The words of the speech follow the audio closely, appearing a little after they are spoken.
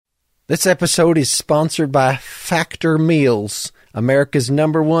This episode is sponsored by Factor Meals, America's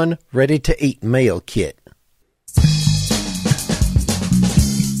 #1 ready-to-eat meal kit.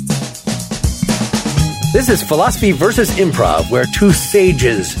 This is Philosophy versus Improv, where two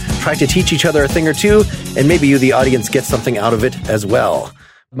sages try to teach each other a thing or two, and maybe you, the audience, get something out of it as well.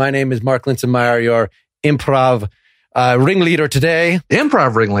 My name is Mark Linsenmeyer, your improv ringleader today.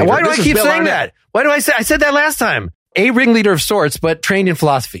 Improv ringleader. Why do I keep saying that? Why do I say? I said that last time. A ringleader of sorts, but trained in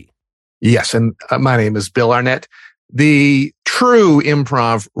philosophy. Yes, and my name is Bill Arnett, the true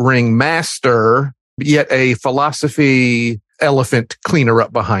improv ring master, yet a philosophy elephant cleaner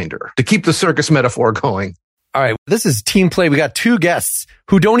up behind her, to keep the circus metaphor going. All right, this is team play. We got two guests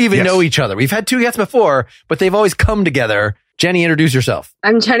who don't even know each other. We've had two guests before, but they've always come together. Jenny, introduce yourself.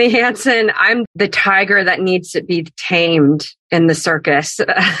 I'm Jenny Hansen. I'm the tiger that needs to be tamed in the circus.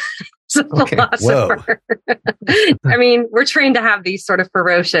 Okay. Philosopher. I mean, we're trained to have these sort of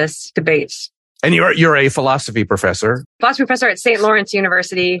ferocious debates. And you're a philosophy professor. Philosophy professor at St. Lawrence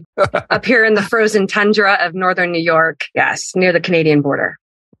University, up here in the frozen tundra of northern New York. Yes, near the Canadian border.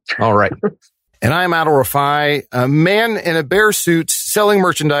 All right. And I'm Adal Rifai, a man in a bear suit selling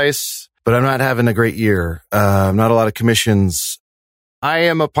merchandise, but I'm not having a great year. Not a lot of commissions. I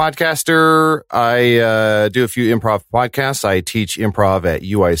am a podcaster. I do a few improv podcasts. I teach improv at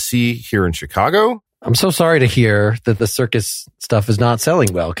UIC here in Chicago. I'm so sorry to hear that the circus stuff is not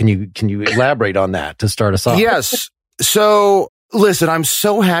selling well. Can you elaborate on that to start us off? Yes. So listen, I'm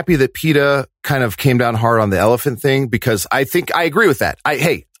so happy that PETA kind of came down hard on the elephant thing, because I think I agree with that.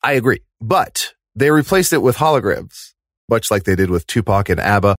 I agree. But they replaced it with holograms, much like they did with Tupac and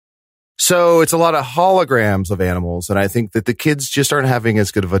ABBA. So it's a lot of holograms of animals, and I think that the kids just aren't having as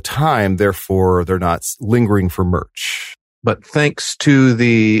good of a time, therefore they're not lingering for merch. But thanks to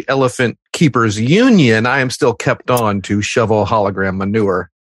the Elephant Keepers Union, I am still kept on to shovel hologram manure.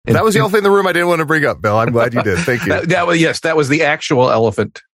 And that was the elephant in the room I didn't want to bring up, Bill. I'm glad you did. Thank you. that was the actual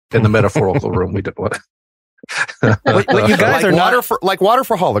elephant in the metaphorical room. We didn't want to. What you guys are water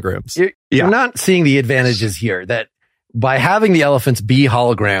for holograms. You're not seeing the advantages here, that by having the elephants be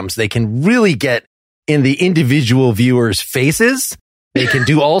holograms, they can really get in the individual viewers' faces. They can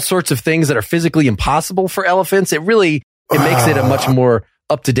do all sorts of things that are physically impossible for elephants. It makes it a much more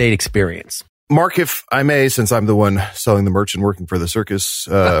up-to-date experience. Mark, if I may, since I'm the one selling the merch and working for the circus,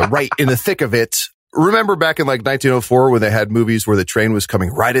 right in the thick of it, remember back in like 1904 when they had movies where the train was coming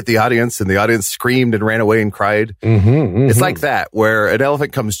right at the audience and the audience screamed and ran away and cried? It's like that, where an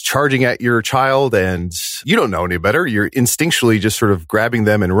elephant comes charging at your child and you don't know any better. You're instinctually just sort of grabbing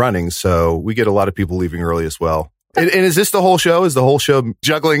them and running. So we get a lot of people leaving early as well. And is this the whole show? Is the whole show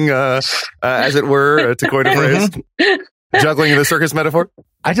juggling, as it were, to coin a phrase? Juggling the circus metaphor?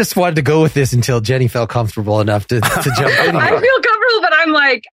 I just wanted to go with this until Jenny felt comfortable enough to jump in. I feel comfortable,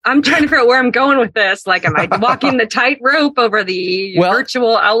 but I'm trying to figure out where I'm going with this. Like, am I walking the tightrope over the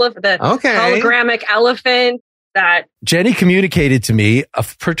virtual elephant, the hologramic elephant? That Jenny communicated to me a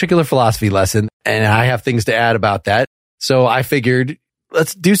particular philosophy lesson, and I have things to add about that. So I figured,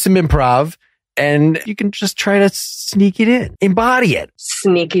 let's do some improv, and you can just try to sneak it in, embody it.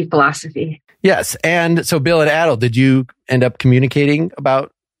 Sneaky philosophy. Yes. And so, Bill and Adal, did you end up communicating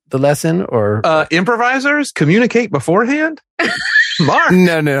about the lesson, or? Improvisers communicate beforehand? Mark.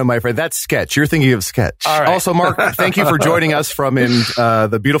 No, my friend. That's sketch. You're thinking of sketch. All right. Also, Mark, thank you for joining us from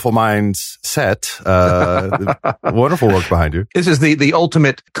the Beautiful Minds set. Wonderful work behind you. This is the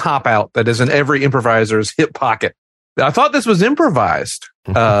ultimate cop-out that is in every improviser's hip pocket. I thought this was improvised.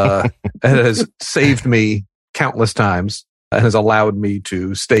 It has saved me countless times and has allowed me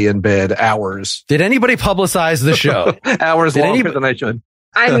to stay in bed hours. Did anybody publicize the show? Hours longer than I should.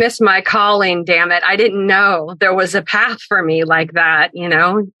 I missed my calling, damn it. I didn't know there was a path for me like that,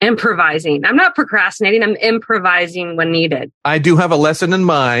 improvising. I'm not procrastinating. I'm improvising when needed. I do have a lesson in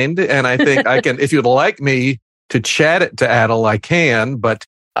mind, and I think I can, if you'd like me to chat it to Adal, I can, but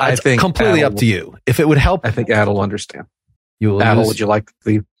I think completely Adal up to you. If it would help, I think Adal will understand. Adal, would you like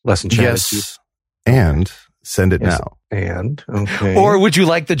the lesson chatted? Yes, and send it now. And, okay. Or would you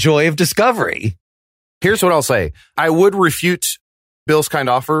like the joy of discovery? Here's what I'll say. I would refute Bill's kind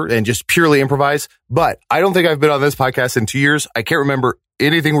offer and just purely improvise, but I don't think I've been on this podcast in 2 years. I can't remember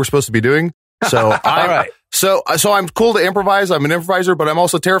anything we're supposed to be doing. So, so I'm cool to improvise. I'm an improviser, but I'm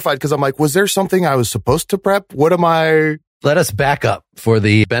also terrified because I'm like, was there something I was supposed to prep? What am I? Let us back up for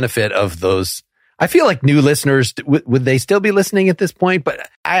the benefit of those. I feel like new listeners, would they still be listening at this point? But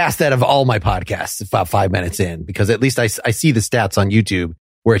I asked that of all my podcasts about 5 minutes in, because at least I see the stats on YouTube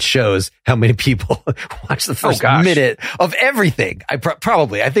where it shows how many people watch the first minute of everything. I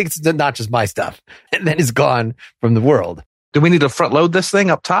think it's not just my stuff, and then is gone from the world. Do we need to front load this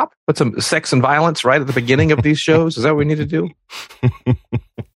thing up top? Put some sex and violence right at the beginning of these shows? Is that what we need to do?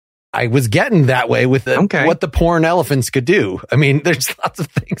 I was getting that way with what the porn elephants could do. I mean, there's lots of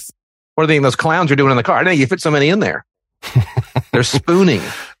things. What are they, those clowns are doing in the car? I know you fit so many in there. They're spooning.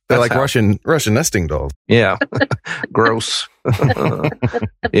 They're like Russian nesting dolls. Yeah. Gross.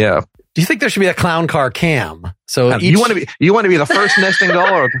 Yeah. Do you think there should be a clown car cam? So you want to be the first nesting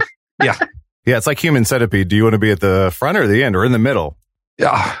doll? Or, yeah. Yeah, it's like Human Centipede. Do you want to be at the front or the end or in the middle?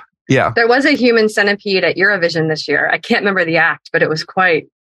 Yeah. Yeah. There was a Human Centipede at Eurovision this year. I can't remember the act, but it was quite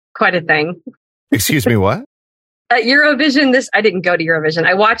a thing. Excuse me, what? At Eurovision, I didn't go to Eurovision.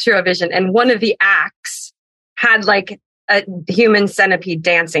 I watched Eurovision, and one of the acts had like a Human Centipede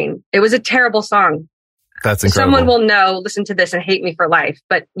dancing. It was a terrible song. That's incredible. Someone will know, listen to this and hate me for life.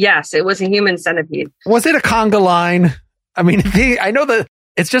 But yes, it was a Human Centipede. Was it a conga line? I mean, I know that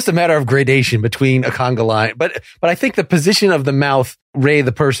it's just a matter of gradation between a conga line, but I think the position of the mouth, Ray,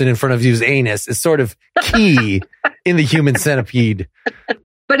 the person in front of you's anus, is sort of key in the Human Centipede.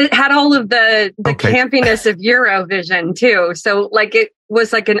 But it had all of the campiness of Eurovision too. So like it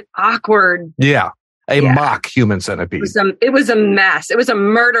was like an awkward. Yeah. Mock Human Centipede. It was a mess. It was a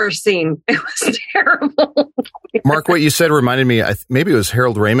murder scene. It was terrible. Mark, what you said reminded me, maybe it was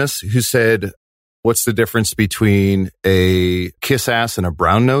Harold Ramis who said, what's the difference between a kiss ass and a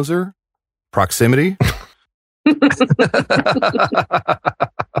brown noser? Proximity.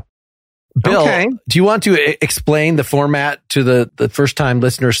 Bill, do you want to explain the format to the first-time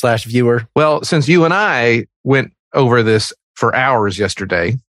listener / viewer? Well, since you and I went over this for hours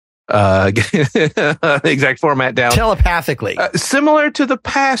yesterday, the exact format down telepathically, similar to the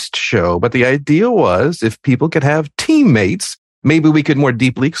past show, but the idea was if people could have teammates, maybe we could more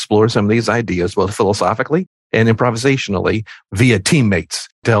deeply explore some of these ideas, both philosophically and improvisationally, via teammates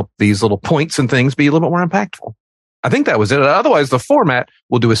to help these little points and things be a little bit more impactful. I think that was it. Otherwise, the format,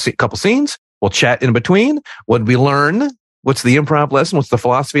 we'll do a couple scenes. We'll chat in between. What did we learn? What's the improv lesson? What's the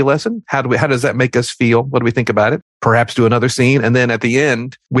philosophy lesson? How does that make us feel? What do we think about it? Perhaps do another scene. And then at the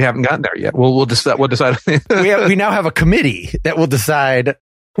end, we haven't gotten there yet. We'll decide. We now have a committee that will decide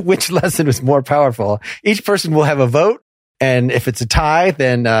which lesson is more powerful. Each person will have a vote. And if it's a tie,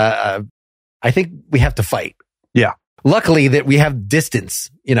 then I think we have to fight. Yeah. Luckily that we have distance.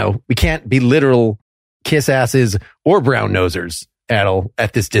 You know, we can't be literal kiss asses or brown nosers, Adal,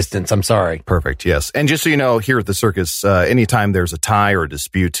 at this distance. I'm sorry. Perfect. Yes. And just so you know, here at the circus, anytime there's a tie or a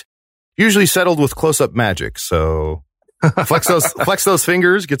dispute, usually settled with close-up magic. So flex those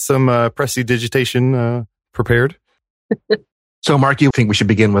fingers, get some prestidigitation prepared. So, Mark, you think we should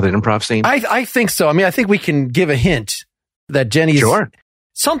begin with an improv scene? I think so. I mean, I think we can give a hint that Jenny's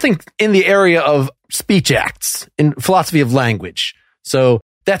something in the area of speech acts in philosophy of language. So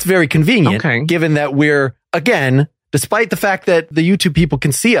that's very convenient, given that we're, again, despite the fact that the YouTube people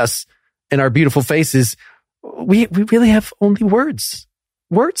can see us and our beautiful faces, we really have only words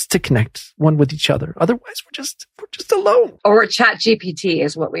to connect one with each other. Otherwise, we're just alone. Or we're Chat GPT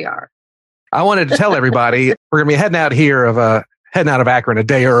is what we are. I wanted to tell everybody we're going to be heading out of Akron a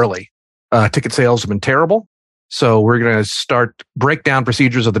day early. Ticket sales have been terrible. So we're going to start breakdown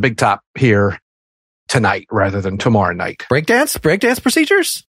procedures of the Big Top here tonight rather than tomorrow night. Breakdance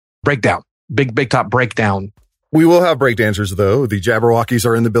procedures? Breakdown. Big Top breakdown. We will have breakdancers, though. The Jabberwockies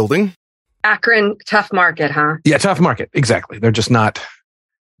are in the building. Akron, tough market, huh? Yeah, tough market. Exactly. They're just not.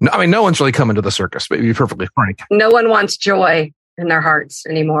 I mean, no one's really coming to the circus, but to be perfectly frank. No one wants joy in their hearts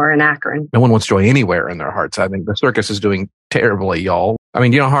anymore in Akron. No one wants joy anywhere in their hearts. I think the circus is doing terribly, y'all. I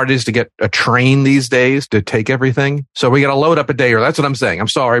mean, you know how hard it is to get a train these days to take everything? So we got to load up a day early. That's what I'm saying. I'm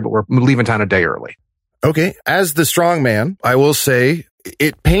sorry, but we're leaving town a day early. Okay. As the strong man, I will say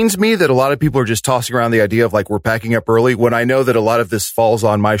it pains me that a lot of people are just tossing around the idea of like we're packing up early when I know that a lot of this falls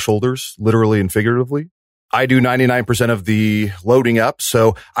on my shoulders, literally and figuratively. I do 99% of the loading up.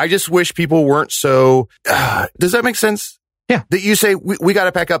 So I just wish people weren't so, does that make sense? Yeah. That you say, we got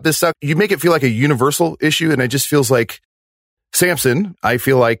to pack up this stuff. You make it feel like a universal issue. And it just feels like Samson, I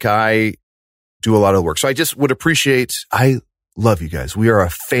feel like I do a lot of the work. So I just would appreciate, I love you guys. We are a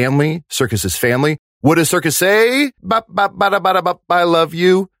family. Circus is family. What does Circus say? I love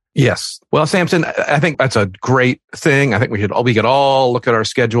you. Yes. Well, Samson, I think that's a great thing. I think we could all look at our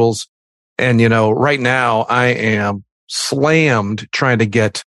schedules. And, you know, right now I am slammed trying to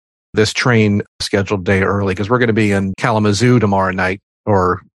get this train scheduled a day early because we're going to be in Kalamazoo tomorrow night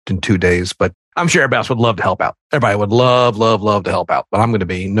or in 2 days. But I'm sure everybody else would love to help out. Everybody would love to help out. But I'm going to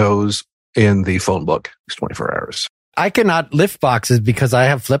be nose in the phone book these 24 hours. I cannot lift boxes because I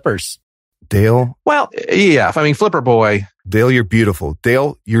have flippers. Dale? Well, yeah. I mean, Flipper Boy, Dale, you're beautiful.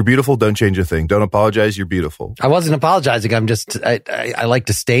 Dale, you're beautiful. Don't change a thing. Don't apologize. You're beautiful. I wasn't apologizing. I'm just, I like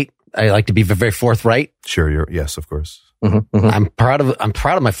to state, I like to be very forthright. Sure. Yes, of course. Mm-hmm, mm-hmm. I'm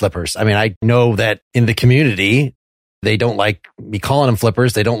proud of my flippers. I mean, I know that in the community, they don't like me calling them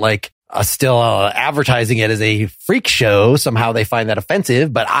flippers. They don't like us still advertising it as a freak show. Somehow they find that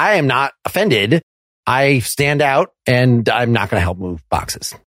offensive, but I am not offended. I stand out and I'm not going to help move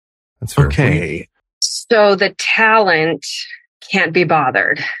boxes. That's fair. Okay. So the talent can't be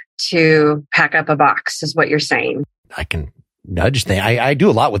bothered to pack up a box is what you're saying. I can nudge things. I do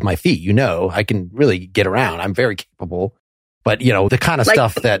a lot with my feet. I can really get around. I'm very capable, but the kind of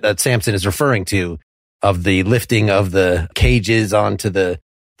stuff that Samson is referring to of the lifting of the cages onto the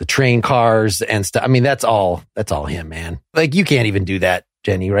train cars and stuff. I mean, that's all him, man. Like you can't even do that,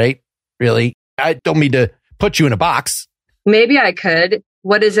 Jenny, right? Really? I don't mean to put you in a box. Maybe I could.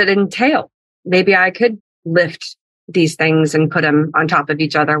 What does it entail? Maybe I could lift these things and put them on top of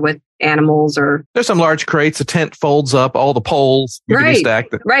each other with animals or... There's some large crates. The tent folds up, all the poles. You can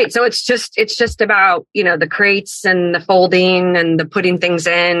stack them. Right. So it's just about, the crates and the folding and the putting things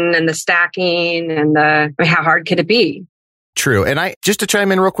in and the stacking and how hard could it be? True. And just to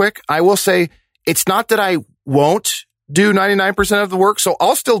chime in real quick, I will say it's not that I won't do 99% of the work. So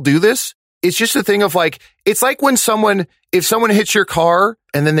I'll still do this. It's just a thing of it's like when if someone hits your car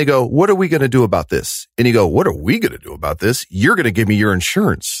and then they go, what are we going to do about this? And you go, what are we going to do about this? You're going to give me your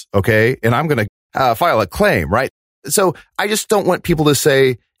insurance. Okay. And I'm going to file a claim. Right. So I just don't want people to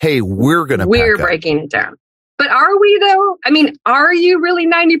say, hey, we're breaking it down. But are we though? I mean, are you really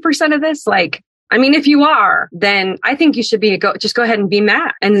 90% of this? If you are, then I think you should just go ahead and be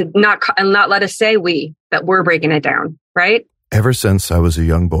mad and not let us say that we're breaking it down. Right. Ever since I was a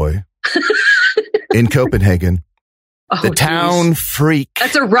young boy in Copenhagen, the town freak.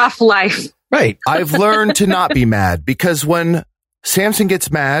 That's a rough life. Right. I've learned to not be mad because when Samson gets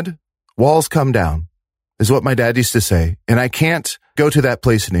mad, walls come down, is what my dad used to say. And I can't go to that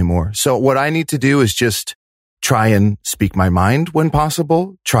place anymore. So what I need to do is just try and speak my mind when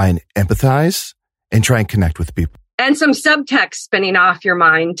possible, try and empathize, and try and connect with people. And some subtext spinning off your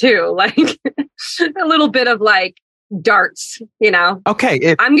mind too, a little bit of darts,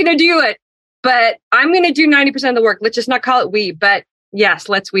 Okay. I'm going to do it, but I'm going to do 90% of the work. Let's just not call it we, but yes,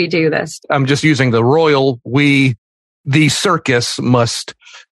 we do this. I'm just using the royal we. The circus must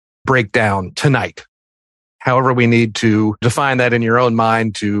break down tonight. However, we need to define that in your own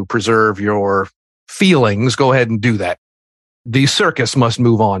mind to preserve your feelings. Go ahead and do that. The circus must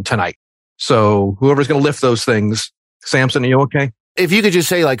move on tonight. So whoever's going to lift those things, Samson, are you okay? If you could just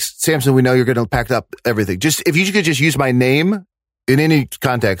say Samson, we know you're going to pack up everything. Just if you could just use my name in any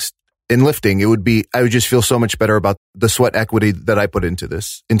context in lifting, I would just feel so much better about the sweat equity that I put into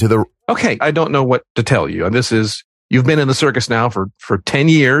this, Okay. I don't know what to tell you. And you've been in the circus now for 10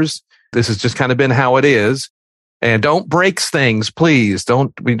 years. This has just kind of been how it is. And don't break things, please.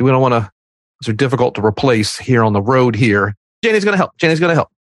 We don't want to, these are difficult to replace here on the road here. Jenny's going to help.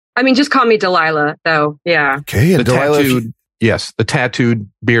 I mean, just call me Delilah though. Yeah. Okay. And the tattooed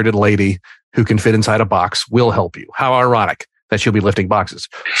bearded lady who can fit inside a box will help you. How ironic that she'll be lifting boxes.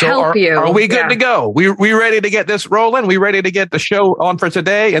 So are we good to go? We ready to get this rolling? We ready to get the show on for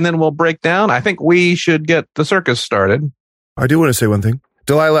today? And then we'll break down. I think we should get the circus started. I do want to say one thing.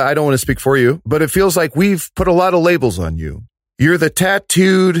 Delilah, I don't want to speak for you, but it feels like we've put a lot of labels on you. You're the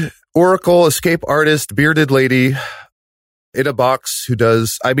tattooed Oracle escape artist, bearded lady in a box who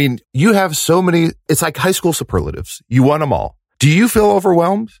does, you have so many, it's like high school superlatives. You won them all. Do you feel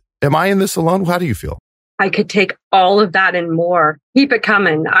overwhelmed? Am I in this alone? How do you feel? I could take all of that and more. Keep it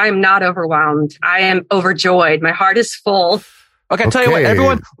coming. I'm not overwhelmed. I am overjoyed. My heart is full. Okay, I'll tell you what,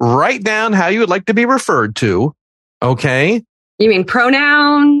 everyone, write down how you would like to be referred to. Okay. You mean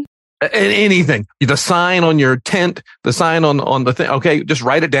pronoun? Anything. The sign on your tent, the sign on the thing. Okay, just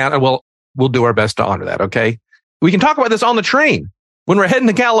write it down and we'll do our best to honor that. Okay. We can talk about this on the train. When we're heading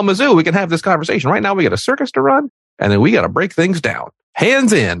to Kalamazoo, we can have this conversation. Right now, we got a circus to run, and then we got to break things down.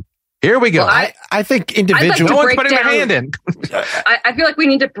 Hands in. Here we go. Well, I think individually. No one's putting their hand in. I feel like we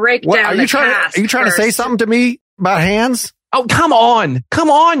need to break down. Are you trying to say something to me about hands? Oh, come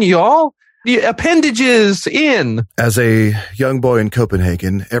on, y'all. The appendages in. As a young boy in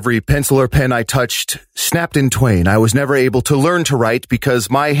Copenhagen, every pencil or pen I touched snapped in twain. I was never able to learn to write because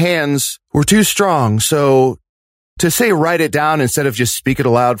my hands were too strong. So to say write it down instead of just speak it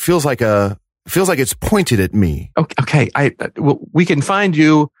aloud feels like it's pointed at me. Okay. We can find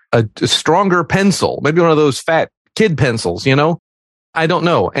you a stronger pencil, maybe one of those fat kid pencils, I don't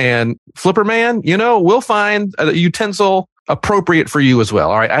know. And Flipper Man, we'll find a utensil appropriate for you as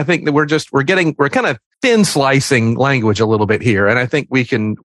well. All right. I think that we're kind of thin slicing language a little bit here. And I think we're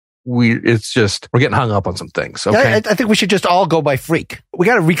getting hung up on some things. Okay. Yeah, I think we should just all go by freak. We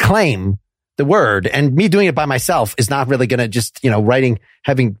got to reclaim the word, and me doing it by myself is not really going to just,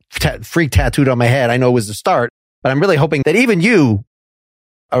 having freak tattooed on my head. I know it was the start, but I'm really hoping that even you,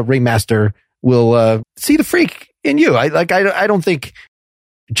 a ringmaster, will see the freak in you. I don't think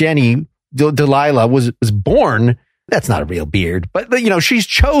Jenny Delilah was born. That's not a real beard, but she's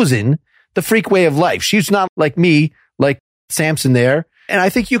chosen the freak way of life. She's not like me, like Samson there. And I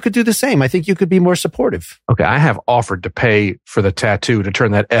think you could do the same. I think you could be more supportive. Okay. I have offered to pay for the tattoo to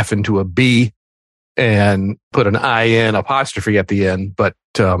turn that F into a B and put an IN apostrophe at the end. But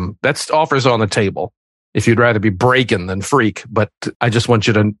that's offers on the table if you'd rather be breaking than freak. But I just want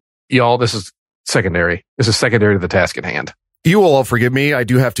you to, y'all, this is secondary. This is secondary to the task at hand. You will all forgive me. I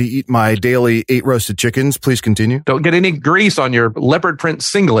do have to eat my daily 8 roasted chickens. Please continue. Don't get any grease on your leopard print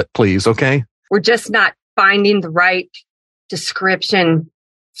singlet, please. Okay. We're just not finding the right description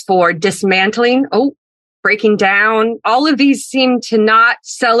for dismantling. Breaking down. All of these seem to not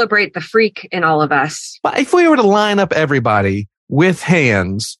celebrate the freak in all of us. But if we were to line up everybody with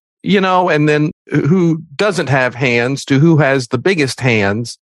hands, and then who doesn't have hands to who has the biggest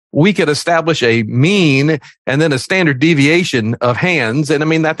hands, we could establish a mean and then a standard deviation of hands. And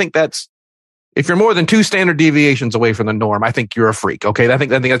I think that's, if you're more than 2 standard deviations away from the norm, I think you're a freak. Okay. I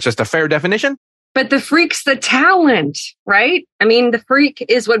think that's just a fair definition. But the freak's the talent, right? The freak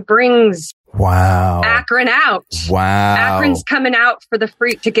is what brings Akron out. Wow. Akron's coming out for the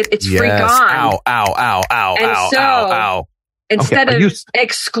freak to get its freak on. Ow, ow, ow, ow, and ow, so, ow, ow. Instead of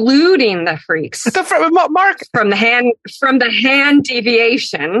excluding the freaks Mark, from the hand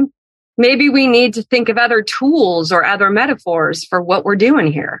deviation, maybe we need to think of other tools or other metaphors for what we're doing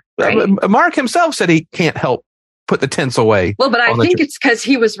here. Right? Mark himself said he can't help put the tense away. Well, but I think it's because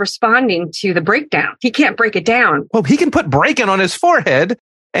he was responding to the breakdown. He can't break it down. Well, he can put breaking on his forehead,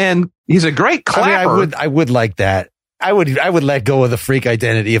 and he's a great clapper. I would like that. I would let go of the freak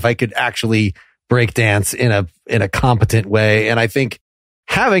identity if I could actually break dance in a competent way. And I think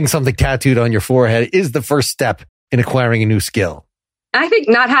having something tattooed on your forehead is the first step in acquiring a new skill. I think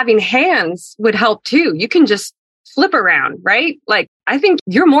not having hands would help too. You can just flip around, right? I think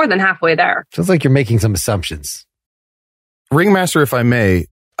you're more than halfway there. Sounds like you're making some assumptions. Ringmaster, if I may,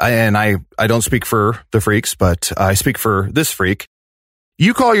 and I don't speak for the freaks, but I speak for this freak.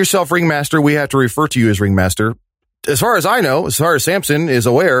 You call yourself Ringmaster. We have to refer to you as Ringmaster. As far as I know, as far as Samson is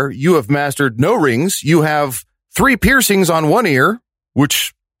aware, you have mastered no rings. You have 3 piercings on one ear,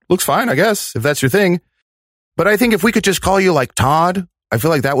 which looks fine, I guess, if that's your thing. But I think if we could just call you like Todd, I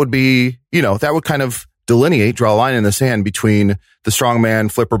feel like that would be, that would kind of delineate, draw a line in the sand between the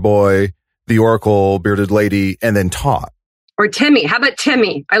strongman, flipper boy, the oracle, bearded lady, and then Todd. Or Timmy. How about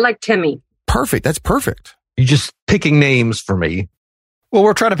Timmy? I like Timmy. Perfect. That's perfect. You're just picking names for me. Well,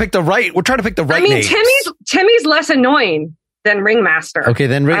 we're trying to pick the right names. Timmy's less annoying than Ringmaster. Okay,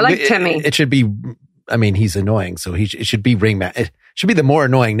 then I like Timmy. It should be, he's annoying, so it should be Ringmaster. It should be the more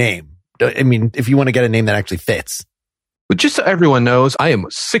annoying name. If you want to get a name that actually fits. But just so everyone knows, I am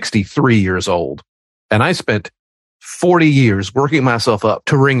 63 years old, and I spent 40 years working myself up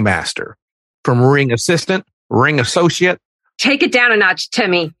to Ringmaster. From ring assistant, ring associate. Take it down a notch,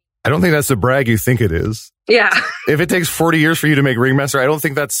 Timmy. I don't think that's the brag you think it is. Yeah. If it takes 40 years for you to make Ringmaster, I don't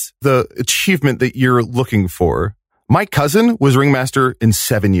think that's the achievement that you're looking for. My cousin was Ringmaster in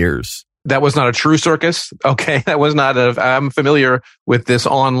 7 years. That was not a true circus. Okay. That was not I'm familiar with this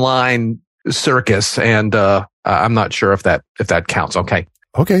online circus, and I'm not sure if that counts. Okay.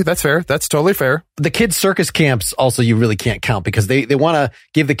 Okay, that's fair. That's totally fair. The kids' circus camps also you really can't count because they want to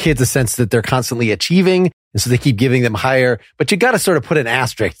give the kids a sense that they're constantly achieving, and so they keep giving them higher. But you got to sort of put an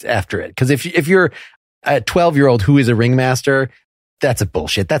asterisk after it because if you're a 12-year-old who is a ringmaster, that's a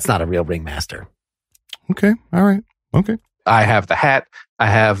bullshit. That's not a real ringmaster. Okay, all right, okay. I have the hat. I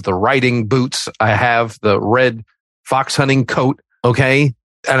have the riding boots. I have the red fox hunting coat. Okay,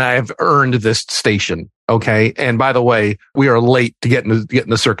 and I have earned this station. Okay. And by the way, we are late to getting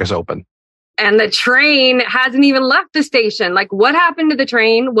the circus open. And the train hasn't even left the station. Like, what happened to the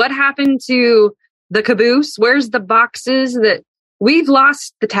train? What happened to the caboose? Where's the boxes that we've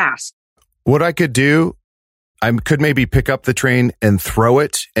lost the task? What I could do, I could maybe pick up the train and throw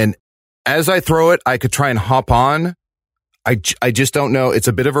it. And as I throw it, I could try and hop on. I just don't know. It's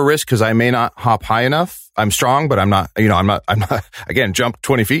a bit of a risk because I may not hop high enough. I'm strong, but I'm not, again, jump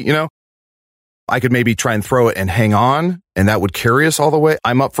 20 feet, I could maybe try and throw it and hang on, and that would carry us all the way.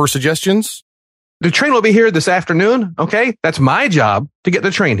 I'm up for suggestions. The train will be here this afternoon. Okay. That's my job to get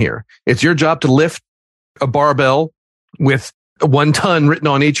the train here. It's your job to lift a barbell with 1 ton written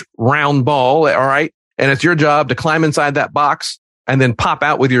on each round ball. All right. And it's your job to climb inside that box and then pop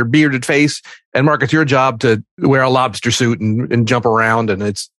out with your bearded face. And Mark, it's your job to wear a lobster suit and jump around.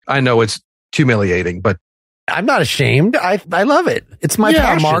 And I know it's humiliating, but I'm not ashamed. I love it. It's my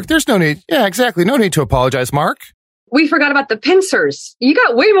passion. Mark, there's no need. Yeah, exactly. No need to apologize, Mark. We forgot about the pincers. You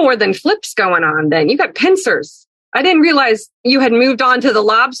got way more than flips going on then. You got pincers. I didn't realize you had moved on to the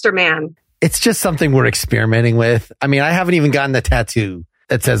lobster man. It's just something we're experimenting with. I mean, I haven't even gotten the tattoo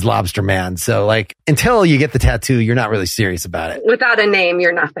that says lobster man. So like, until you get the tattoo, you're not really serious about it. Without a name,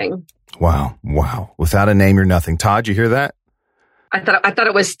 you're nothing. Wow. Without a name, you're nothing. Todd, you hear that? I thought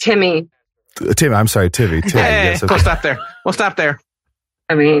it was Timmy. Tim, I'm sorry, Tivy. Hey, yes, okay. We'll stop there.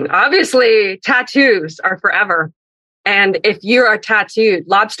 I mean, obviously, tattoos are forever. And if you're a tattooed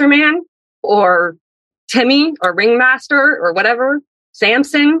lobster man or Timmy or ringmaster or whatever,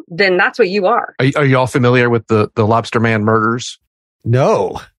 Samson, then that's what you are. Are you all familiar with the lobster man murders?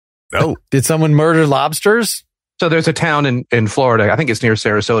 No. Did someone murder lobsters? So there's a town in Florida, I think it's near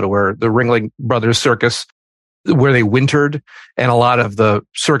Sarasota, where the Ringling Brothers Circus, where they wintered, and a lot of the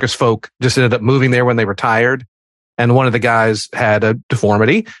circus folk just ended up moving there when they retired. And one of the guys had a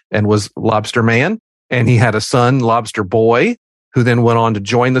deformity and was Lobster Man, and he had a son, Lobster Boy, who then went on to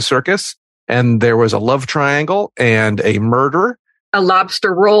join the circus. And there was a love triangle and a murder. A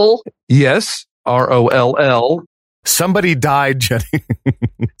lobster roll. Yes, ROLL. Somebody died, Jenny.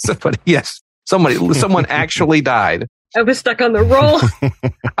 Someone actually died. I was stuck on the roll.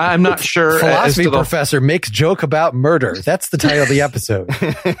 I'm not sure. Philosophy professor makes joke about murder. That's the title of the episode.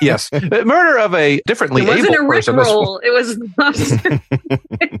 Yes. Murder of a differently able person. It wasn't a Rickroll. It was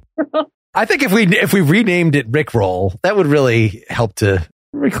lobster. I think if we renamed it Rickroll, that would really help to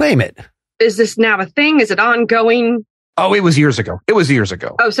reclaim it. Is this now a thing? Is it ongoing? Oh, it was years ago.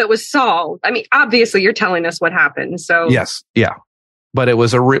 Oh, so it was solved. I mean, obviously you're telling us what happened. So yes. Yeah. But it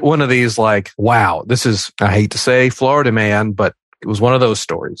was one of these like, wow, this is, I hate to say Florida man, but it was one of those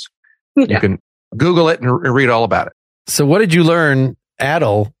stories. Yeah. You can Google it and read all about it. So what did you learn,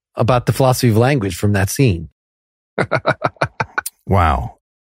 Adal, about the philosophy of language from that scene? Wow.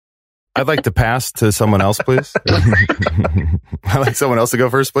 I'd like to pass to someone else, please. I'd like someone else to go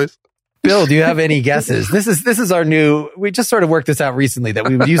first, please. Bill, do you have any guesses? This is our new, we just sort of worked this out recently that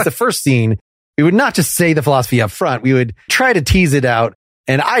we would use the first scene. We would not just say the philosophy up front. We would try to tease it out.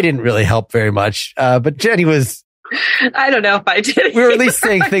 And I didn't really help very much. But Jenny was. I don't know if I did. We were at least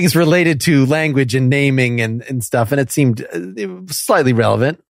saying things related to language and naming and stuff. And it seemed slightly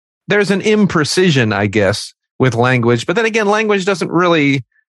relevant. There's an imprecision, I guess, with language. But then again, language doesn't really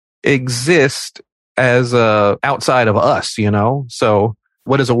exist as outside of us, you know? So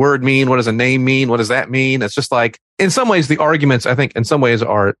what does a word mean? What does a name mean? What does that mean? It's just like, in some ways, the arguments, I think, in some ways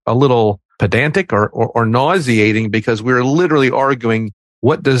are a little pedantic or nauseating because we're literally arguing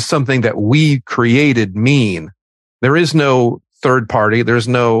what does something that we created mean? There is no third party. There's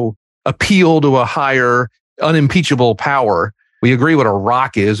no appeal to a higher unimpeachable power. We agree what a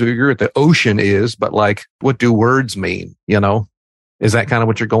rock is. We agree what the ocean is, but like, what do words mean? You know, is that kind of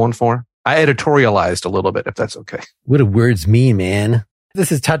what you're going for? I editorialized a little bit, if that's okay. What do words mean, man?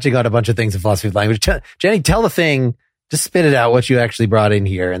 This is touching on a bunch of things in philosophy of language. Jenny, tell the thing. Just spit it out, what you actually brought in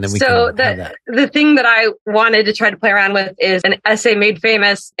here, and then we can have that. The thing that I wanted to try to play around with is an essay made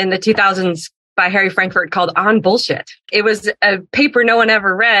famous in the 2000s by Harry Frankfurt called On Bullshit. It was a paper no one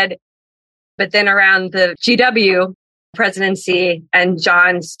ever read, but then around the GW presidency and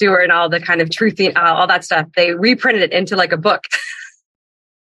Jon Stewart and all the kind of truthy, all that stuff, they reprinted it into like a book.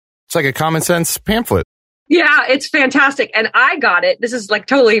 It's like a common sense pamphlet. Yeah, it's fantastic. And I got it. This is like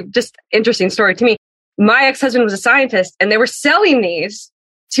totally just interesting story to me. My ex-husband was a scientist and they were selling these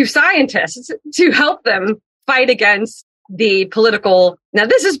to scientists to help them fight against the political. Now,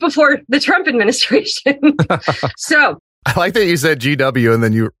 this is before the Trump administration. So I like that you said GW and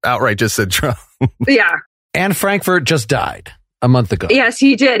then you outright just said Trump. Yeah. And Frankfurt just died a month ago. Yes,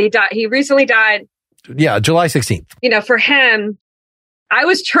 he did. He died. He recently died. Yeah, July 16th. You know, for him, I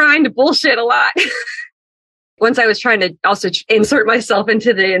was trying to bullshit a lot. Once I was trying to also insert myself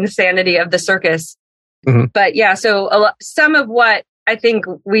into the insanity of the circus. Mm-hmm. But yeah, so some of what I think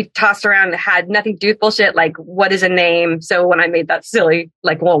we tossed around had nothing to do with bullshit, like what is a name? So when I made that silly,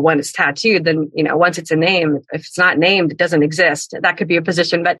 like, well, when it's tattooed, then, you know, once it's a name, if it's not named, it doesn't exist. That could be a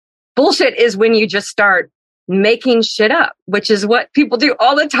position. But bullshit is when you just start making shit up, which is what people do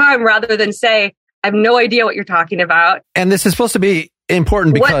all the time rather than say, I have no idea what you're talking about. And this is supposed to be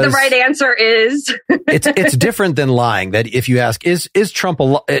important because what the right answer is. it's different than lying. That if you ask, is Trump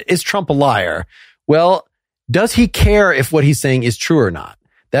a liar? Well, does he care if what he's saying is true or not?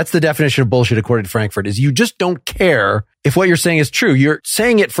 That's the definition of bullshit according to Frankfurt, is you just don't care if what you're saying is true. You're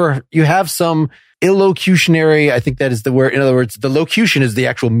saying it you have some illocutionary, I think that is the word. In other words, the locution is the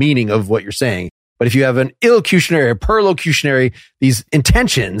actual meaning of what you're saying. But if you have an illocutionary or perlocutionary, these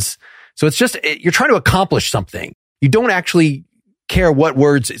intentions, so it's just, you're trying to accomplish something. You don't actually care what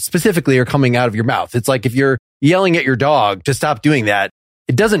words specifically are coming out of your mouth. It's like if you're yelling at your dog to stop doing that,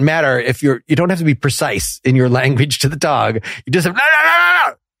 it doesn't matter if you don't have to be precise in your language to the dog. You just have,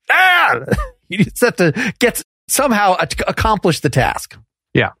 you just have to somehow accomplish the task.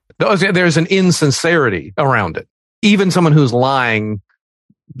 Yeah. There's an insincerity around it. Even someone who's lying,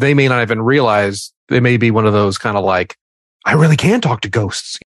 they may not even realize they may be one of those kind of like, I really can talk to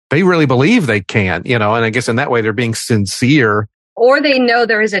ghosts. They really believe they can, and I guess in that way they're being sincere. Or they know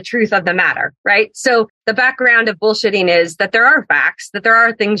there is a truth of the matter, right? So the background of bullshitting is that there are facts, that there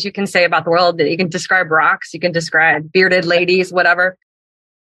are things you can say about the world, that you can describe rocks, you can describe bearded ladies, whatever.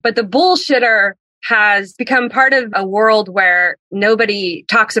 But the bullshitter has become part of a world where nobody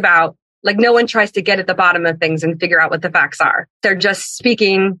talks about, like no one tries to get at the bottom of things and figure out what the facts are. They're just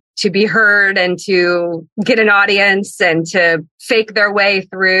speaking to be heard and to get an audience and to fake their way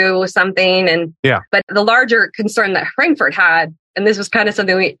through something. And But the larger concern that Frankfurt had, and this was kind of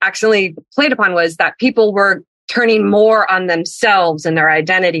something we accidentally played upon, was that people were turning more on themselves and their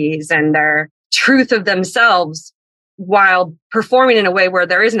identities and their truth of themselves while performing in a way where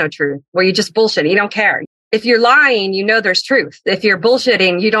there is no truth, where you just bullshit. You don't care. If you're lying, there's truth. If you're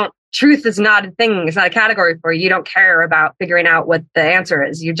bullshitting, truth is not a thing. It's not a category for you. You don't care about figuring out what the answer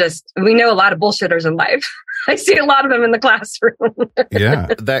is. We know a lot of bullshitters in life. I see a lot of them in the classroom. Yeah.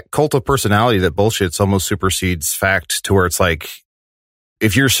 That cult of personality that bullshits almost supersedes fact, to where it's like,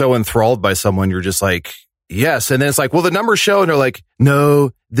 if you're so enthralled by someone, you're just like, yes. And then it's like, well, the numbers show. And they're like,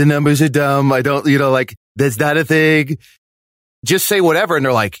 no, the numbers are dumb. I don't, that's not a thing. Just say whatever. And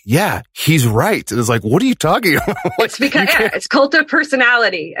they're like, yeah, he's right. And it's like, what are you talking about? It's because, it's cult of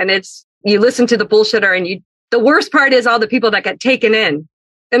personality. And you listen to the bullshitter, and the worst part is all the people that get taken in.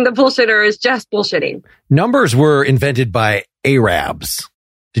 And the bullshitter is just bullshitting. Numbers were invented by Arabs.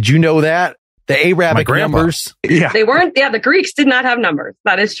 Did you know that? The Arabic numbers. Yeah. They weren't, the Greeks did not have numbers.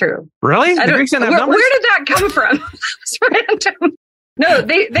 That is true. Really? The Greeks didn't have numbers? Where did that come from? It's random. No,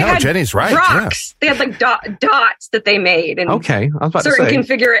 they had Jenny's right. Rocks. Yeah. They had like dots that they made. And okay. I was about to say. Certain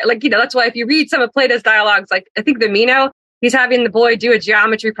configuration, like, that's why if you read some of Plato's dialogues, like I think the Meno, he's having the boy do a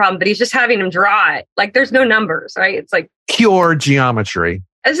geometry problem, but he's just having him draw it. Like there's no numbers, right? It's like pure geometry.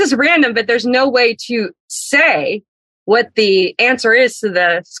 This is random, but there's no way to say what the answer is to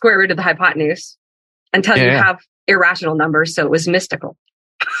the square root of the hypotenuse until you have irrational numbers. So it was mystical.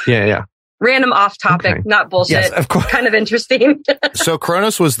 Yeah. Random off topic, not bullshit. Yes, of course. Kind of interesting. So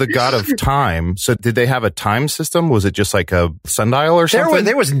Cronus was the god of time. So did they have a time system? Was it just like a sundial or something?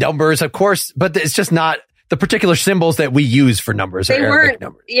 There was numbers, of course, but it's just not the particular symbols that we use for numbers. They weren't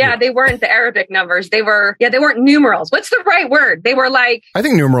numbers. Yeah, they weren't the Arabic numbers. They weren't numerals. What's the right word? They were like, I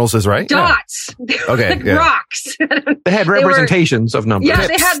think numerals is right. Dots. Yeah. Okay. Like rocks. They had representations of numbers. Yeah,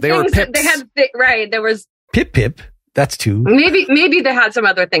 pips. they had things. They had right. There was pip. That's two. Maybe they had some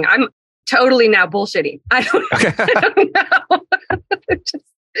other thing. I'm totally now bullshitting. I don't know.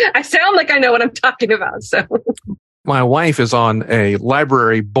 I sound like I know what I'm talking about. So my wife is on a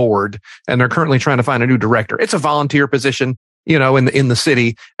library board, and they're currently trying to find a new director. It's a volunteer position, in the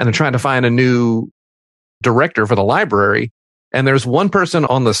city, and they're trying to find a new director for the library. And there's one person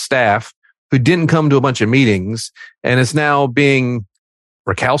on the staff who didn't come to a bunch of meetings and is now being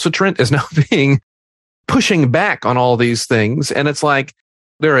recalcitrant, is now pushing back on all these things. And it's like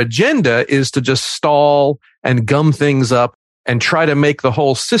their agenda is to just stall and gum things up and try to make the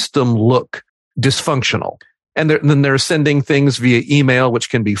whole system look dysfunctional. And then they're sending things via email, which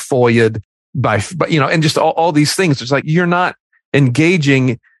can be FOIA'd by and just all these things. It's like, you're not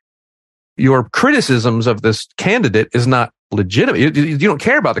engaging. Your criticisms of this candidate is not legitimate. You don't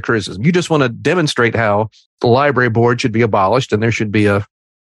care about the criticism. You just want to demonstrate how the library board should be abolished and there should be a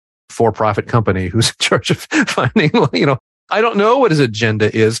for-profit company who's in charge of finding, I don't know what his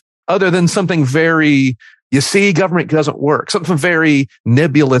agenda is other than something very, government doesn't work, something very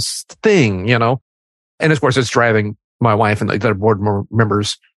nebulous thing, And of course, it's driving my wife and the other board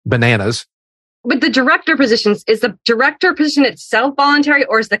members bananas. But the director positions, is the director position itself voluntary,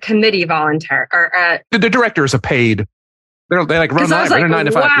 or is the committee voluntary? Or the directors are paid. They run library. They're 9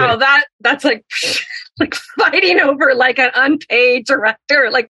 to 5. Wow, that's like fighting over like an unpaid director.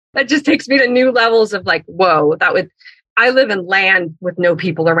 Like that just takes me to new levels of like, whoa, I live in land with no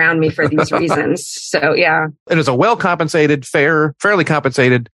people around me for these reasons. So yeah. It is a well-compensated, fairly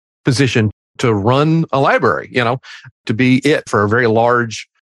compensated position to run a library, to be it for a very large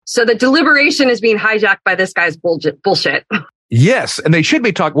So the deliberation is being hijacked by this guy's bullshit. Yes. And they should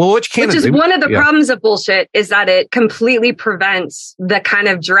be talking, well, which candidate? Which is one of the problems of bullshit, is that it completely prevents the kind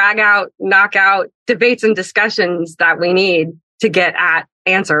of drag out, knockout debates and discussions that we need to get at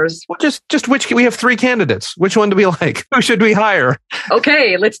answers. Well, just which, we have 3 candidates. Which one do we like? Who should we hire?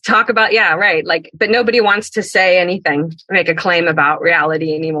 Okay, let's talk about, yeah, right. Like, but nobody wants to say anything, make a claim about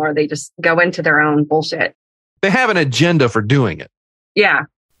reality anymore. They just go into their own bullshit. They have an agenda for doing it. Yeah.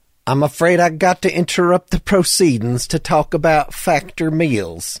 I'm afraid I got to interrupt the proceedings to talk about Factor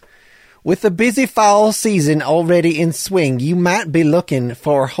meals. With the busy fall season already in swing, you might be looking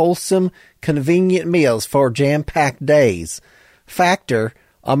for wholesome, convenient meals for jam-packed days. Factor,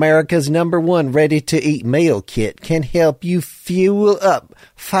 America's #1 ready-to-eat meal kit, can help you fuel up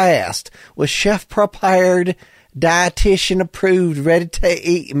fast with chef-prepared, dietitian-approved,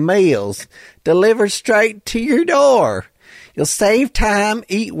 ready-to-eat meals delivered straight to your door. You'll save time,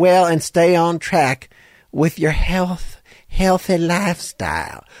 eat well, and stay on track with your healthy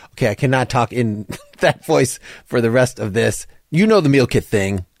lifestyle. Okay, I cannot talk in that voice for the rest of this. You know the meal kit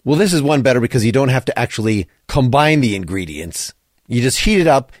thing. Well, this is one better because you don't have to actually combine the ingredients. You just heat it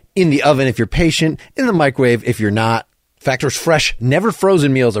up in the oven if you're patient, in the microwave if you're not. Factor's fresh, never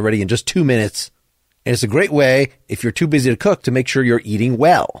frozen meals are ready in just 2 minutes. And it's a great way, if you're too busy to cook, to make sure you're eating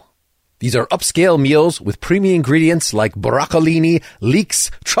well. These are upscale meals with premium ingredients like broccolini, leeks,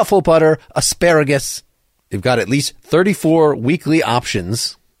 truffle butter, asparagus. They've got at least 34 weekly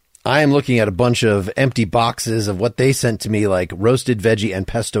options. I am looking at a bunch of empty boxes of what they sent to me, like roasted veggie and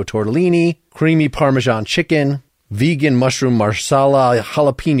pesto tortellini, creamy Parmesan chicken, vegan mushroom marsala,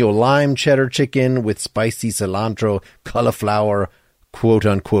 jalapeno lime cheddar chicken with spicy cilantro, cauliflower,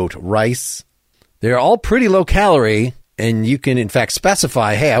 quote-unquote rice. They're all pretty low calorie. And you can, in fact,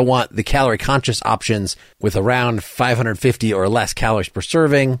 specify, hey, I want the calorie-conscious options with around 550 or less calories per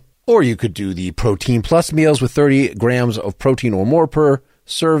serving. Or you could do the protein plus meals with 30 grams of protein or more per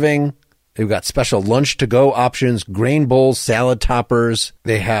serving. They've got special lunch-to-go options, grain bowls, salad toppers.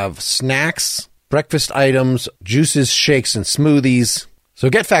 They have snacks, breakfast items, juices, shakes, and smoothies.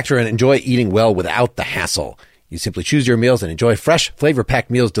 So get Factor and enjoy eating well without the hassle. You simply choose your meals and enjoy fresh, flavor-packed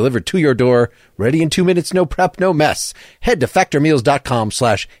meals delivered to your door, ready in 2 minutes, no prep, no mess. Head to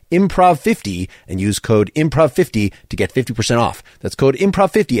factormeals.com/improv50 and use code improv50 to get 50% off. That's code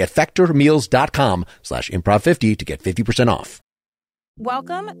improv50 at factormeals.com/improv50 to get 50% off.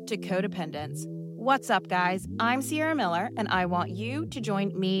 Welcome to Codependence. What's up, guys? I'm Sierra Miller, and I want you to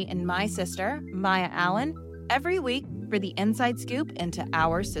join me and my sister, Maya Allen, every week for the inside scoop into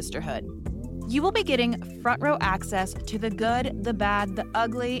our sisterhood. You will be getting front row access to the good, the bad, the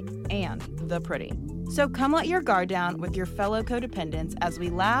ugly, and the pretty. So come let your guard down with your fellow codependents as we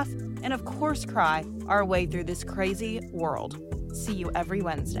laugh and, of course, cry our way through this crazy world. See you every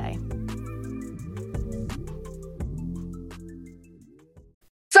Wednesday.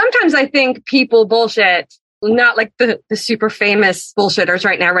 Sometimes I think people bullshit, not like the super famous bullshitters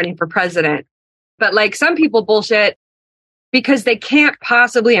right now running for president, but like some people bullshit because they can't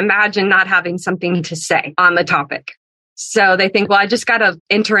possibly imagine not having something to say on the topic. So they think, well, I just got to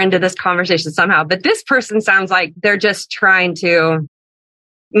enter into this conversation somehow. But this person sounds like they're just trying to,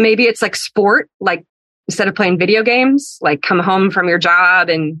 maybe it's like sport, like instead of playing video games, like come home from your job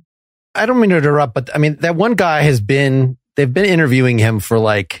and. I don't mean to interrupt, but I mean, that one guy they've been interviewing him for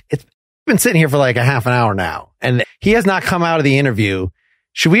like, it's been sitting here for like a half an hour now. And he has not come out of the interview.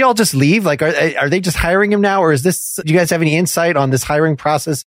 Should we all just leave? Like, are they just hiring him now? Or do you guys have any insight on this hiring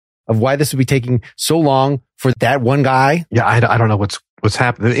process of why this would be taking so long for that one guy? Yeah, I don't know what's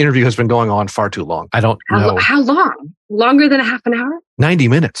happened. The interview has been going on far too long. I don't know. How long? Longer than a half an hour? 90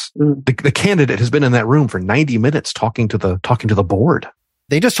 minutes. The candidate has been in that room for 90 minutes talking to the board.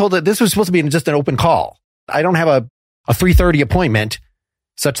 They just told that this was supposed to be just an open call. I don't have a 3:30 appointment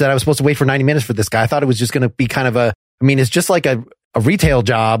such that I was supposed to wait for 90 minutes for this guy. I thought it was just going to be kind of it's just like a retail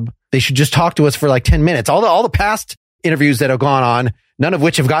job. They should just talk to us for like 10 minutes. All the past interviews that have gone on, none of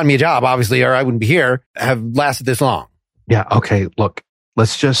which have gotten me a job, obviously, or I wouldn't be here, have lasted this long. Yeah. Okay. Look,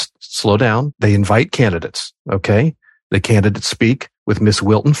 let's just slow down. They invite candidates. Okay. The candidates speak with Miss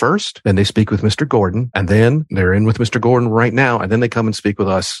Wilton first, then they speak with Mr. Gordon, and then they're in with Mr. Gordon right now. And then they come and speak with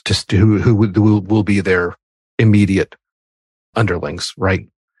us, just who will be their immediate underlings, right?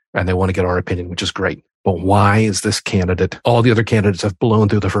 And they want to get our opinion, which is great. But why is this candidate? All the other candidates have blown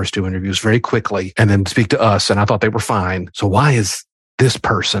through the first 2 interviews very quickly and then speak to us. And I thought they were fine. So why is this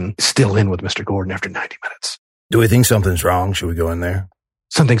person still in with Mr. Gordon after 90 minutes? Do we think something's wrong? Should we go in there?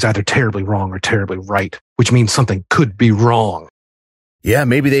 Something's either terribly wrong or terribly right, which means something could be wrong. Yeah,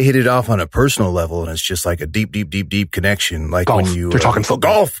 maybe they hit it off on a personal level, and it's just like a deep, deep, deep, deep connection. Like Golf. when you They're talking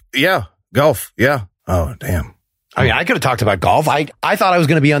football. Golf. Yeah. Oh, damn. I mean, I could have talked about golf. I thought I was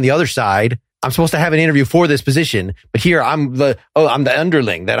going to be on the other side. I'm supposed to have an interview for this position, but here I'm the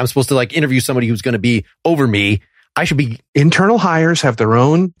underling that I'm supposed to like interview somebody who's going to be over me. I should be. Internal hires have their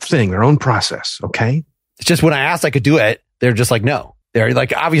own thing, their own process. Okay. It's just when I asked I could do it, they're just like, no. They're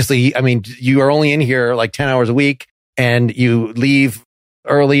like, obviously, I mean, you are only in here like 10 hours a week and you leave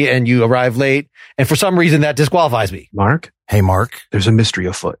early and you arrive late. And for some reason that disqualifies me. Mark. Hey, Mark. There's a mystery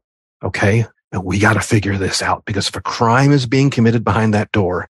afoot. Okay. And we got to figure this out because if a crime is being committed behind that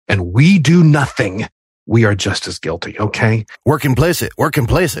door and we do nothing, we are just as guilty. Okay. We're complicit. We're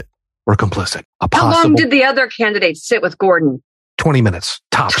complicit. How long did the other candidates sit with Gordon? 20 minutes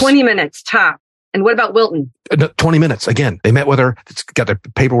tops. 20 minutes top. And what about Wilton? 20 minutes. Again, they met with her. It's got their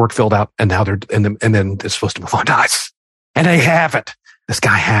paperwork filled out and now and then they're supposed to move on to us. And they haven't. This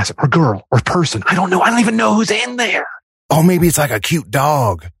guy has it, or girl, or person. I don't know. I don't even know who's in there. Oh, maybe it's like a cute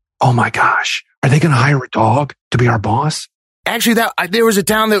dog. Oh my gosh. Are they going to hire a dog to be our boss? Actually, there was a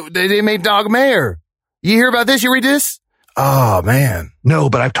town that they made dog mayor. You hear about this? You read this? Oh, man. No,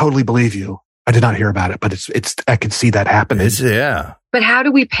 but I totally believe you. I did not hear about it, but it's, I can see that happening. Yeah. But how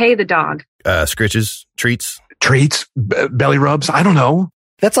do we pay the dog? Scritches, treats, belly rubs. I don't know.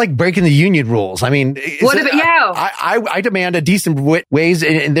 That's like breaking the union rules. I mean, I demand a decent ways.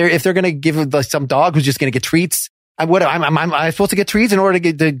 And if they're going to give some dog who's just going to get treats, am I supposed to get treats in order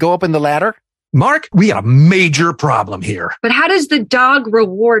to go up in the ladder? Mark, we got a major problem here. But how does the dog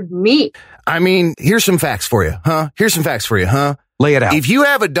reward me? I mean, here's some facts for you, huh? Lay it out. If you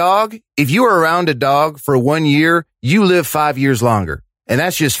have a dog, if you are around a dog for 1 year, you live 5 years longer. And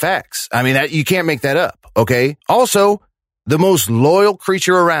that's just facts. I mean, you can't make that up, okay? Also, the most loyal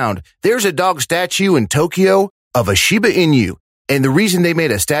creature around. There's a dog statue in Tokyo of a Shiba Inu. And the reason they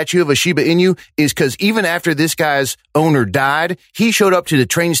made a statue of a Shiba Inu is because even after this guy's owner died, he showed up to the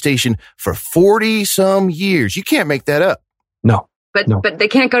train station for 40 some years. You can't make that up. No. But they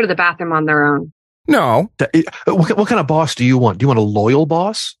can't go to the bathroom on their own. No. What kind of boss do you want? Do you want a loyal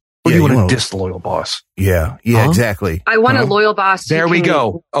boss? Or do you want a disloyal boss? Yeah, exactly. I want a loyal boss. There we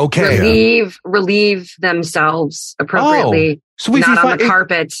go. Okay. Relieve themselves appropriately. So not on the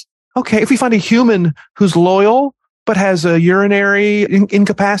carpet. Okay. If we find a human who's loyal, but has a urinary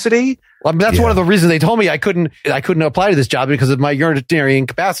incapacity. Well, that's one of the reasons they told me I couldn't apply to this job because of my urinary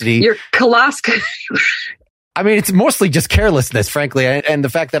incapacity. Your coloscopy. I mean, it's mostly just carelessness, frankly, and the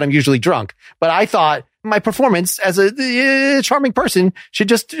fact that I'm usually drunk. But I thought my performance as a charming person should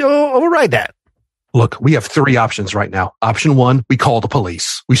just override that. Look, we have 3 options right now. Option 1, we call the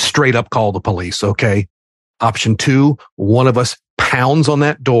police. We straight up call the police, okay? Option 2, one of us pounds on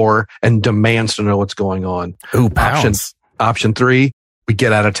that door and demands to know what's going on. Ooh, pounds. Option 3, we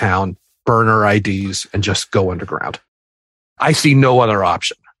get out of town, burn our IDs, and just go underground. I see no other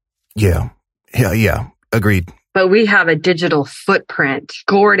option. Yeah. Agreed. But we have a digital footprint.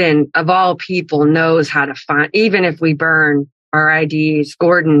 Gordon, of all people, knows how to find, even if we burn our IDs.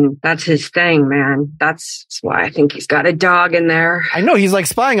 Gordon, that's his thing, man. That's why I think he's got a dog in there. I know he's like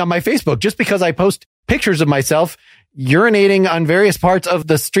spying on my Facebook just because I post pictures of myself urinating on various parts of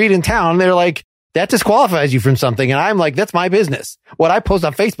the street in town. They're like, that disqualifies you from something. And I'm like, that's my business. What I post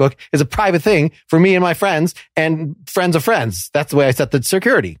on Facebook is a private thing for me and my friends and friends of friends. That's the way I set the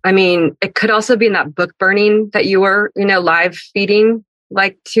security. I mean, it could also be in that book burning that you were, live feeding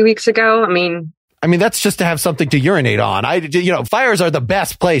like 2 weeks ago. I mean, that's just to have something to urinate on. Fires are the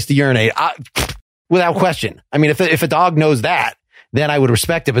best place to urinate without question. I mean, if a dog knows that, then I would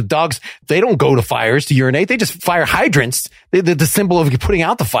respect it. But dogs, they don't go to fires to urinate. They just fire hydrants. The symbol of putting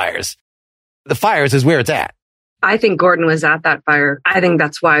out the fires. The fires is where it's at. I think Gordon was at that fire. I think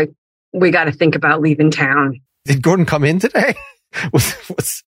that's why we got to think about leaving town. Did Gordon come in today?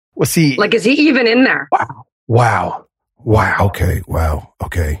 Was he? Like, is he even in there? Wow. Okay. Wow.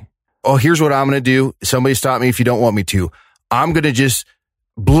 Okay. Oh, here's what I'm going to do. Somebody stop me if you don't want me to. I'm going to just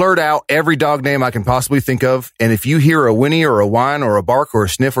blurt out every dog name I can possibly think of. And if you hear a whinny or a whine or a bark or a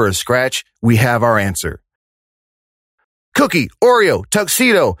sniff or a scratch, we have our answer. Cookie, Oreo,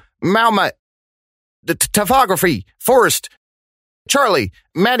 Tuxedo, Malmut, the Topography, Forrest, Charlie,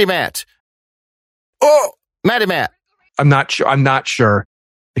 Matty Matt. Oh, Matty Matt. I'm not sure.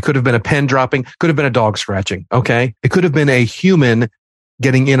 It could have been a pen dropping. Could have been a dog scratching. Okay. It could have been a human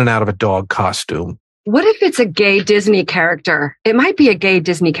getting in and out of a dog costume. What if it's a gay Disney character? It might be a gay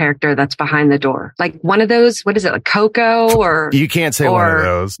Disney character that's behind the door. Like one of those, what is it, like Coco or... You can't say one of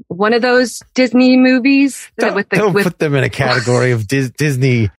those. One of those Disney movies. Don't put them in a category of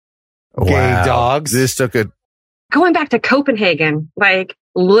Disney gay dogs. This took a going back to Copenhagen, like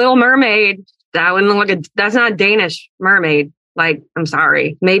Little Mermaid, that's not a Danish mermaid. Like, I'm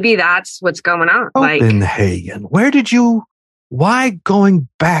sorry. Maybe that's what's going on. Copenhagen. Why going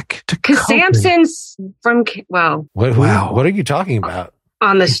back to Copenhagen? Because Samson's from, What are you talking about?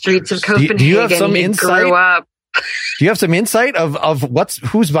 On the streets of Copenhagen. Do you have some insight? Grew up. Do you have some insight of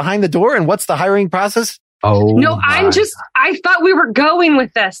who's behind the door and what's the hiring process? Oh, no, I thought we were going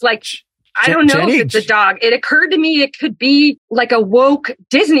with this. Like, I don't know if it's a dog. It occurred to me it could be like a woke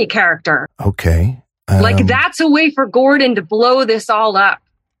Disney character. Okay. Like, that's a way for Gordon to blow this all up.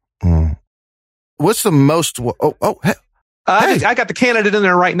 What's the most... I got the candidate in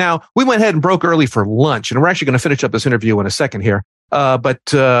there right now. We went ahead and broke early for lunch, and we're actually going to finish up this interview in a second here. But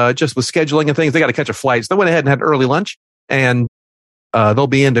just with scheduling and things, they got to catch a flight. So they went ahead and had early lunch, and they'll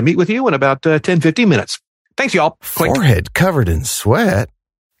be in to meet with you in about 10, 15 minutes. Thanks, y'all. Clink. Forehead covered in sweat.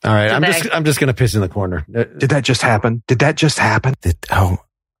 All right, I'm just going to piss in the corner. Did that just happen? Oh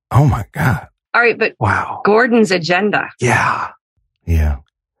my God. All right, but wow, Gordon's agenda. Yeah.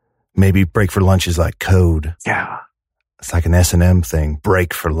 Maybe break for lunch is like code. Yeah. It's like an S&M thing.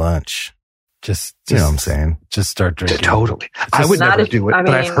 Break for lunch. Just you know what I'm saying? Just start drinking. Totally. I would never do it, but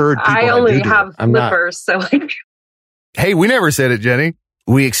I've heard people I only have flippers, so like. Hey, we never said it, Jenny.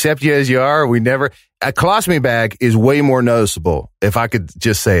 We accept you as you are. We never. A colostomy bag is way more noticeable, if I could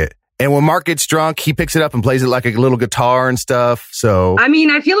just say it. And when Mark gets drunk, he picks it up and plays it like a little guitar and stuff. So I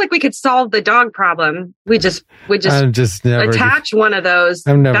mean, I feel like we could solve the dog problem. We just attach one of those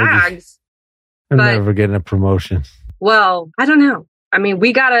bags. I'm never getting a promotion. Well, I don't know. I mean,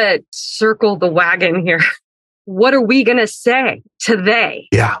 we got to circle the wagon here. What are we going to say to they?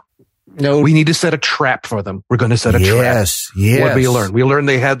 Yeah. No, we need to set a trap for them. We're going to set a trap. Yes. What did we learn? We learned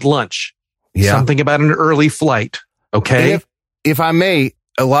they had lunch. Yeah. Something about an early flight. Okay. If I may,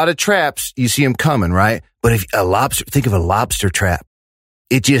 a lot of traps, you see them coming, right? But if think of a lobster trap.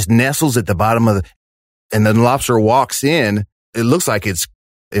 It just nestles at the bottom and then the lobster walks in. It looks like it's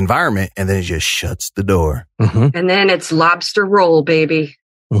environment, and then it just shuts the door. Mm-hmm. And then it's lobster roll, baby.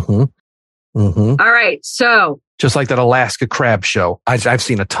 Mm-hmm. Mm-hmm. All right. So just like that Alaska crab show, I've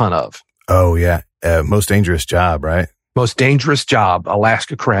seen a ton of. Oh yeah. Most dangerous job, right? Most dangerous job,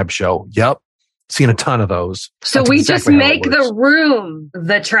 Alaska crab show. Yep. Seen a ton of those. So That's we exactly just make the room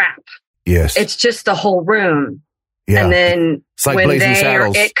the trap. Yes. It's just the whole room. Yeah. And then it's like when Blazing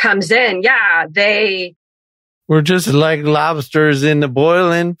Saddles. It comes in, we're just like lobsters in the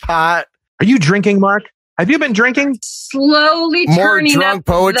boiling pot. Are you drinking, Mark? Have you been drinking? Slowly More turning drunk up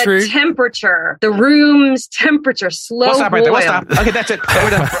poetry? The temperature, the room's temperature, We'll stop right there. We'll stop. Okay, that's it. We're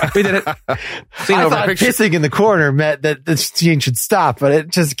done. We did it. I thought pissing in the corner meant that the scene should stop, but it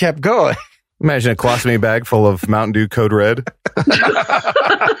just kept going. Imagine a colostomy bag full of Mountain Dew Code Red.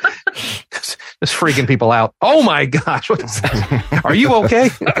 Just freaking people out. Oh my gosh. What is that? Are you okay?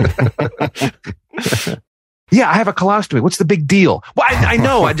 Yeah, I have a colostomy. What's the big deal? Well, I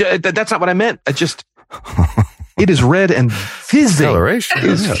know. That's not what I meant. It is red and fizzy.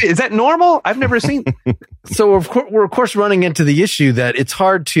 Is that normal? I've never seen. So we're of course running into the issue that it's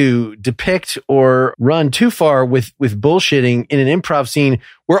hard to depict or run too far with bullshitting in an improv scene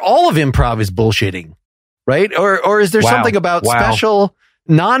where all of improv is bullshitting, right? Or is there something about special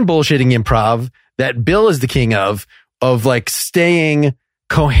non-bullshitting improv that Bill is the king of like staying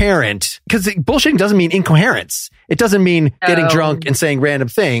coherent? Because bullshitting doesn't mean incoherence. It doesn't mean getting drunk and saying random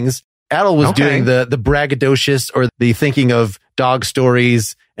things. Adal was doing the braggadocious or the thinking of dog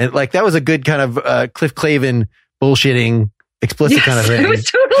stories. And like, that was a good kind of Cliff Clavin bullshitting, explicit kind of thing. I was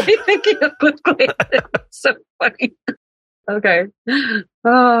totally thinking of Cliff Clavin. So funny. Okay.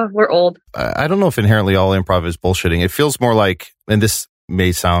 Oh, we're old. I don't know if inherently all improv is bullshitting. It feels more like, and this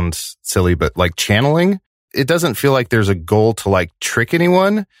may sound silly, but like channeling. It doesn't feel like there's a goal to like trick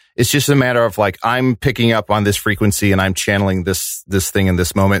anyone. It's just a matter of like, I'm picking up on this frequency and I'm channeling this thing in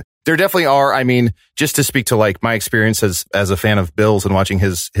this moment. There definitely are. I mean, just to speak to like my experience as a fan of Bill's and watching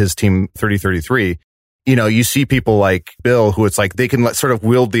his team 3033, you know, you see people like Bill who it's like they can sort of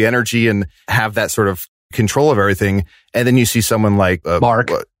wield the energy and have that sort of control of everything. And then you see someone like Mark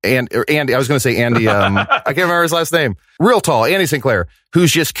Andy. I was going to say Andy. I can't remember his last name. Real tall, Andy Sinclair,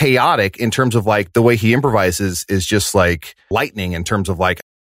 who's just chaotic in terms of like the way he improvises is just like lightning in terms of like,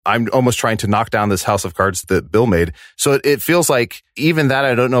 I'm almost trying to knock down this house of cards that Bill made. So it feels like even that,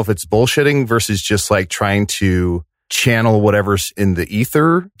 I don't know if it's bullshitting versus just like trying to channel whatever's in the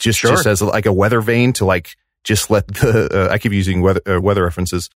ether, just as like a weather vane to like, just let I keep using weather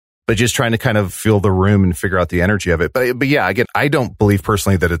references, but just trying to kind of feel the room and figure out the energy of it. But yeah, again, I don't believe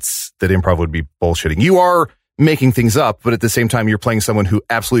personally that improv would be bullshitting. You are making things up, but at the same time, you're playing someone who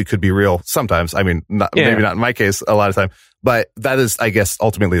absolutely could be real sometimes. I mean, maybe not in my case a lot of time, but that is, I guess,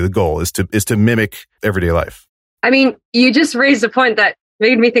 ultimately the goal is to mimic everyday life. I mean, you just raised a point that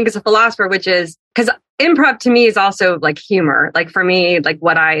made me think as a philosopher, which is because improv to me is also like humor. Like for me, like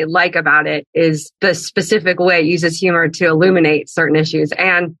what I like about it is the specific way it uses humor to illuminate certain issues.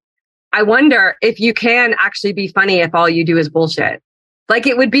 And I wonder if you can actually be funny if all you do is bullshit. Like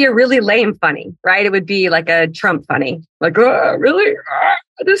it would be a really lame funny, right? It would be like a Trump funny, like, oh, really?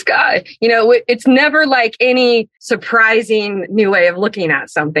 This guy, it's never like any surprising new way of looking at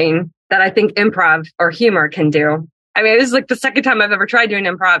something that I think improv or humor can do. I mean, this is like the second time I've ever tried doing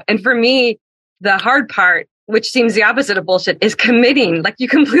improv. And for me, the hard part, which seems the opposite of bullshit, is committing. Like you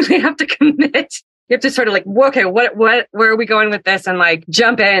completely have to commit. You have to sort of like, okay, where are we going with this? And like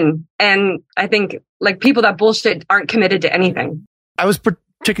jump in. And I think like people that bullshit aren't committed to anything. I was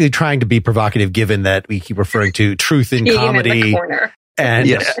particularly trying to be provocative given that we keep referring to truth in comedy. In the corner. And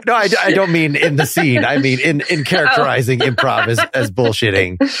no, I don't mean in the scene. I mean in characterizing improv as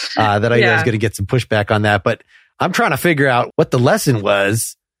bullshitting. That I know is going to get some pushback on that. But I'm trying to figure out what the lesson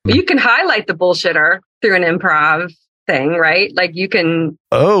was. You can highlight the bullshitter through an improv thing, right? Like you can.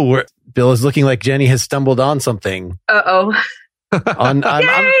 Oh, Bill is looking like Jenny has stumbled on something. Uh-oh. Yay!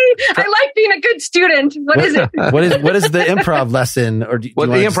 I like being a good student. What is it? What is the improv lesson? Or the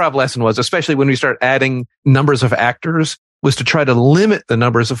improv lesson was, especially when we start adding numbers of actors, was to try to limit the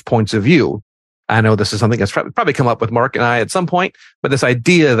numbers of points of view. I know this is something that's probably come up with Mark and I at some point, but this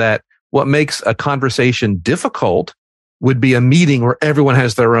idea that what makes a conversation difficult would be a meeting where everyone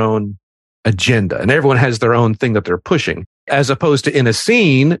has their own agenda and everyone has their own thing that they're pushing, as opposed to in this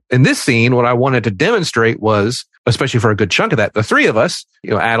scene, what I wanted to demonstrate was, especially for a good chunk of that, the three of us,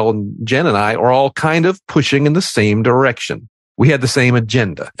 Adal and Jen and I are all kind of pushing in the same direction. We had the same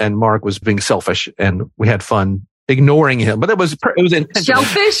agenda and Mark was being selfish and we had fun ignoring him, but it was intentional.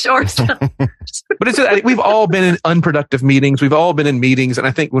 Shellfish or But we've all been in unproductive meetings. We've all been in meetings. And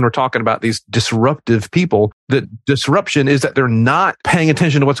I think when we're talking about these disruptive people, the disruption is that they're not paying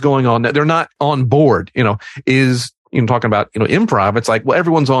attention to what's going on. That they're not on board, talking about, improv. It's like, well,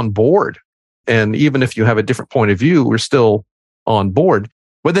 everyone's on board. And even if you have a different point of view, we're still on board.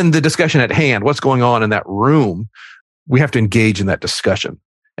 But then the discussion at hand, what's going on in that room, we have to engage in that discussion.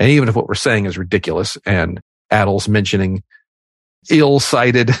 And even if what we're saying is ridiculous and Adal's mentioning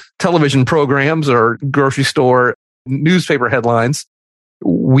ill-cited television programs or grocery store newspaper headlines,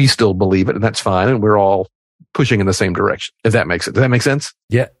 we still believe it, and that's fine. And we're all pushing in the same direction. If that makes it. Does that make sense?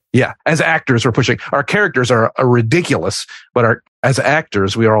 Yeah. Yeah. As actors, we're pushing. Our characters are ridiculous, but as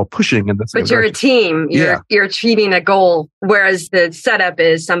actors, we are all pushing in the same direction. But you're a team. You're achieving a goal, whereas the setup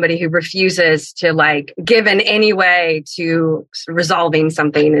is somebody who refuses to like give in any way to resolving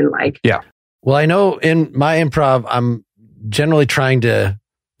something and like. Yeah. Well, I know in my improv, I'm generally trying to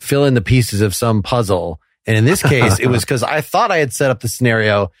fill in the pieces of some puzzle. And in this case, it was because I thought I had set up the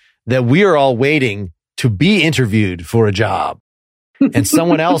scenario that we are all waiting to be interviewed for a job. And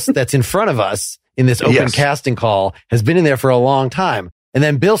someone else that's in front of us in this open casting call has been in there for a long time. And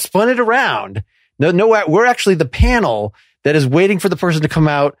then Bill spun it around. No, we're actually the panel that is waiting for the person to come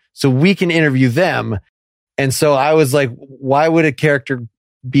out so we can interview them. And so I was like, why would a character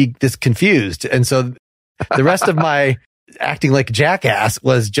be this confused? And so the rest of my acting like a jackass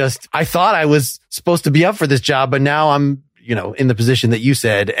was just, I thought I was supposed to be up for this job, but now I'm, in the position that you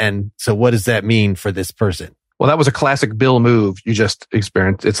said. And so what does that mean for this person? Well, that was a classic Bill move you just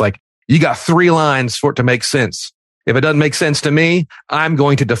experienced. It's like, you got 3 lines for it to make sense. If it doesn't make sense to me, I'm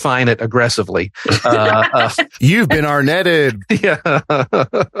going to define it aggressively. You've been Arnetted. Yeah.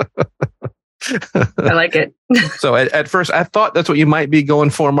 I like it. So at first, I thought that's what you might be going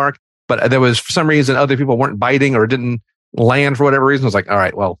for, Mark. But there was, for some reason, other people weren't biting or didn't land for whatever reason. I was like, all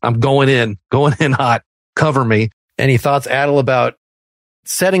right, well, I'm going in hot. Cover me. Any thoughts, Adal, about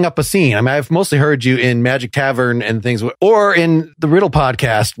setting up a scene? I mean, I've mostly heard you in Magic Tavern and things, or in the Riddle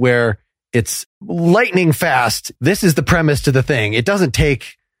podcast where it's lightning fast. This is the premise to the thing. It doesn't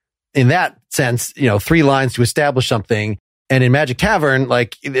take, in that sense, 3 lines to establish something. And in Magic Tavern,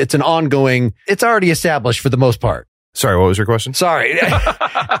 like it's an ongoing, it's already established for the most part. Sorry, what was your question? Sorry.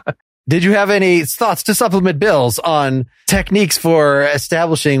 Did you have any thoughts to supplement Bill's on techniques for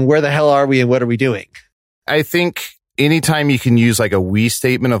establishing where the hell are we and what are we doing? I think anytime you can use like a we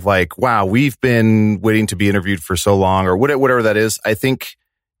statement of like, wow, we've been waiting to be interviewed for so long or whatever that is, I think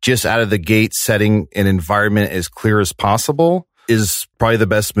just out of the gate setting an environment as clear as possible is probably the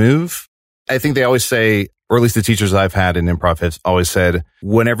best move. I think they always say, or at least the teachers I've had in improv have always said,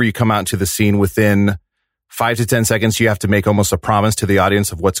 whenever you come out into the scene within 5 to 10 seconds, you have to make almost a promise to the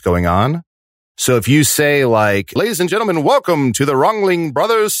audience of what's going on. So if you say like, ladies and gentlemen, welcome to the Wrongling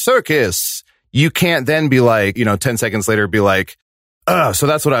Brothers Circus, you can't then be like, 10 seconds later, be like, so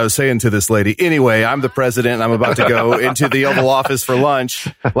that's what I was saying to this lady. Anyway, I'm the president and I'm about to go into the Oval Office for lunch.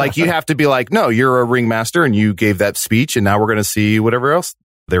 Like, you have to be like, no, you're a ringmaster and you gave that speech and now we're going to see whatever else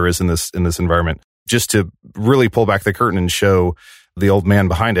there is in this environment, just to really pull back the curtain and show the old man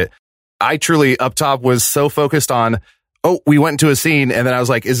behind it. I truly up top was so focused on, we went into a scene and then I was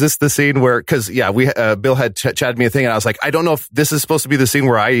like, is this the scene where, Bill had chatted me a thing and I was like, I don't know if this is supposed to be the scene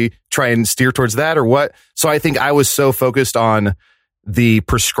where I try and steer towards that or what. So I think I was so focused on the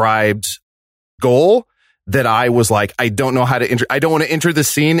prescribed goal that I was like, I don't know how to enter. I don't want to enter the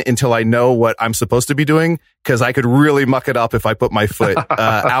scene until I know what I'm supposed to be doing, because I could really muck it up if I put my foot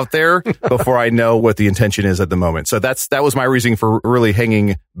out there before I know what the intention is at the moment. So that was my reasoning for really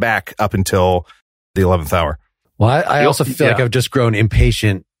hanging back up until the 11th hour. Well, I also feel like I've just grown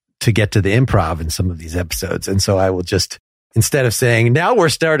impatient to get to the improv in some of these episodes. And so I will just, instead of saying, now we're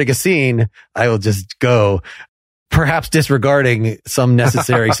starting a scene, I will just go, perhaps disregarding some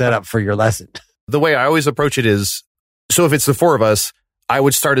necessary setup for your lesson. The way I always approach it is, so if it's the four of us, I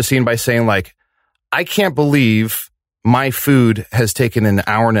would start a scene by saying like, I can't believe my food has taken an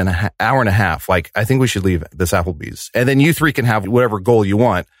hour and a half. Like, I think we should leave this Applebee's. And then you three can have whatever goal you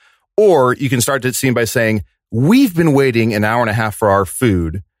want. Or you can start the scene by saying, we've been waiting an hour and a half for our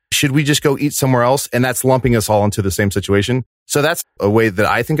food. Should we just go eat somewhere else? And that's lumping us all into the same situation. So that's a way that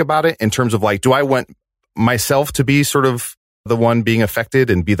I think about it in terms of like, do I want myself to be sort of the one being affected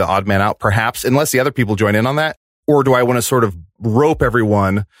and be the odd man out, perhaps, unless the other people join in on that? Or do I want to sort of rope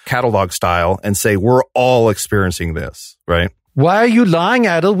everyone cattle dog style and say, we're all experiencing this, right? Why are you lying,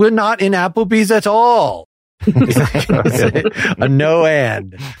 Adal? We're not in Applebee's at all. A no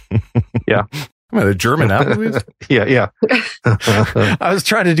and. Yeah. I'm at a German Applebee's. Yeah. I was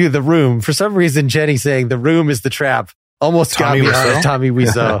trying to do The Room. For some reason, Jenny saying The Room is the trap almost Tommy got me Wiseau? Tommy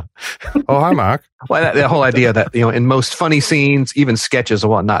Wiseau. Oh, hi, Mark. Well, that whole idea that, in most funny scenes, even sketches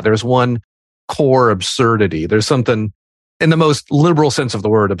and whatnot, there's one core absurdity. There's something in the most liberal sense of the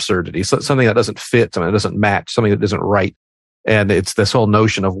word absurdity, so something that doesn't fit, something that doesn't match, something that isn't right. And it's this whole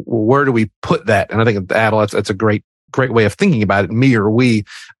notion of, well, where do we put that? And I think Adal, that's a great way of thinking about it. Me or we,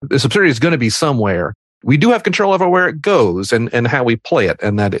 this absurdity is going to be somewhere. We do have control over where it goes and how we play it.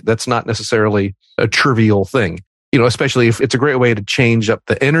 And that's not necessarily a trivial thing. Especially if it's a great way to change up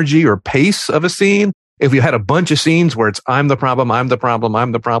the energy or pace of a scene. If you had a bunch of scenes where it's, I'm the problem,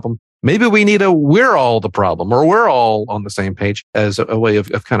 maybe we need we're all the problem, or we're all on the same page, as a way of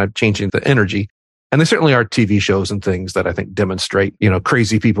kind of changing the energy. And there certainly are TV shows and things that I think demonstrate,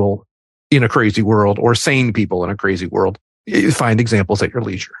 crazy people in a crazy world or sane people in a crazy world. You find examples at your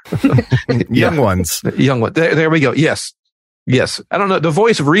leisure. Young ones. There we go. Yes. I don't know. The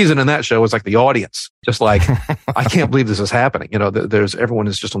voice of reason in that show was like the audience, just like, I can't believe this is happening. Everyone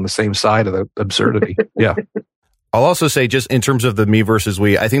is just on the same side of the absurdity. Yeah. I'll also say, just in terms of the me versus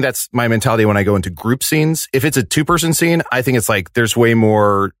we, I think that's my mentality when I go into group scenes. If it's a 2-person scene, I think it's like, there's way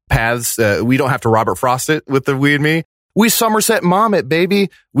more paths. We don't have to Robert Frost it with the we and me. We Somerset Mom it, baby.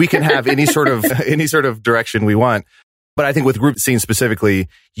 We can have any sort of direction we want. But I think with group scenes specifically,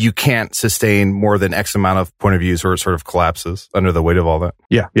 you can't sustain more than X amount of point of views, or it sort of collapses under the weight of all that.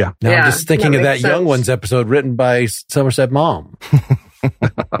 Yeah. Now I'm just thinking of that Young Ones episode written by Somerset Mom.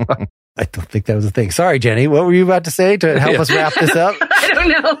 I don't think that was a thing. Sorry, Jenny. What were you about to say to help us wrap this up? I don't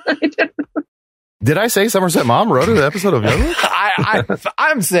know. Did I say Somerset Mom wrote an episode of Young Ones?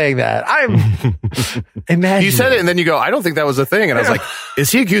 I'm saying that. I'm imagining. You said it and then you go, I don't think that was a thing. And I was like,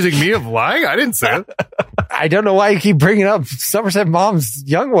 is he accusing me of lying? I didn't say it. I don't know why you keep bringing up Somerset Mom's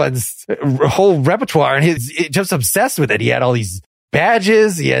Young Ones whole repertoire, and he's just obsessed with it. He had all these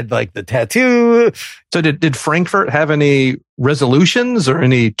badges. He had like the tattoo. So did Frankfurt have any resolutions or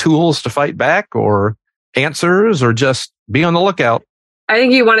any tools to fight back, or answers, or just be on the lookout? I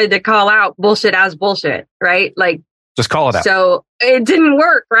think he wanted to call out bullshit as bullshit, right? Like, just call it out. So it didn't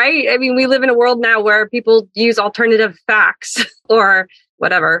work, right? I mean, we live in a world now where people use alternative facts or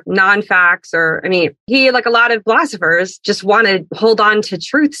whatever, non-facts, he, like a lot of philosophers, just wanted to hold on to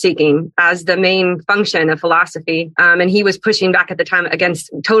truth seeking as the main function of philosophy. And he was pushing back at the time against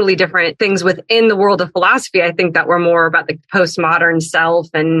totally different things within the world of philosophy. I think that were more about the postmodern self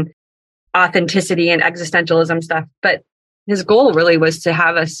and authenticity and existentialism stuff. But his goal really was to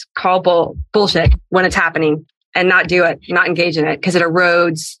have us call bullshit when it's happening and not do it, not engage in it, because it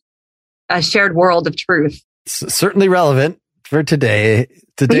erodes a shared world of truth. It's certainly relevant for today.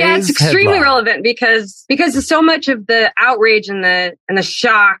 Yeah, it's extremely relevant because so much of the outrage and the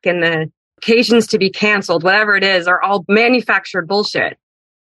shock and the occasions to be canceled, whatever it is, are all manufactured bullshit.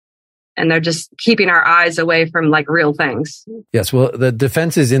 and they're just keeping our eyes away from like real things. Yes. Well, the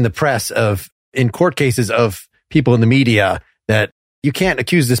defenses in the press in court cases of people in the media that you can't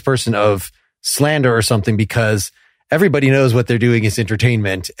accuse this person of slander or something because everybody knows what they're doing is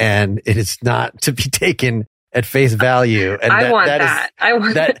entertainment and it is not to be taken at face value. And I want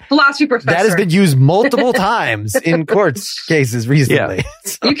that philosophy professor. That has been used multiple times in courts cases recently. Yeah.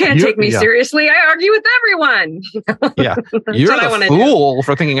 So, you can't take me seriously. I argue with everyone. Yeah. You're the fool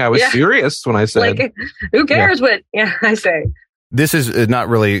for thinking I was serious when I said. Like, who cares what I say? This is not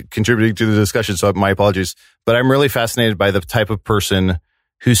really contributing to the discussion, so my apologies. But I'm really fascinated by the type of person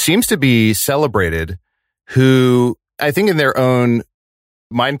who seems to be celebrated, who I think in their own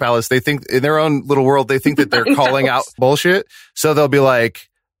mind palace, they think in their own little world, they think that they're calling out bullshit. So they'll be like,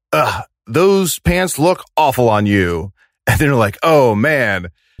 those pants look awful on you. And then they're like, oh man,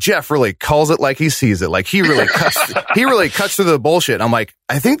 Jeff really calls it like he sees it. Like he really cuts through the bullshit. And I'm like,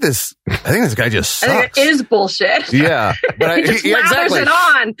 I think this guy just sucks. It is bullshit. Yeah. But exactly. It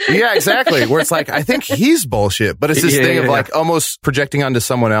on. Yeah, exactly. Where it's like, I think he's bullshit, but it's this thing of like almost projecting onto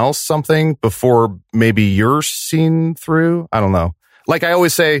someone else something before maybe you're seen through. I don't know. Like I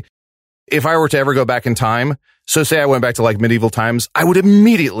always say, if I were to ever go back in time, so say I went back to like medieval times, I would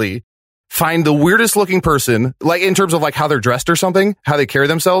immediately find the weirdest looking person, like in terms of like how they're dressed or something, how they carry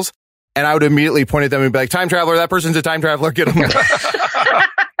themselves. And I would immediately point at them and be like, time traveler, that person's a time traveler, get them.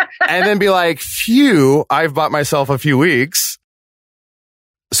 And then be like, phew, I've bought myself a few weeks.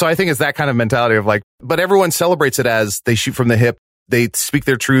 So I think it's that kind of mentality of like, but everyone celebrates it as they shoot from the hip. They speak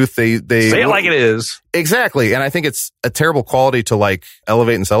their truth. They say it like it is. Exactly. And I think it's a terrible quality to like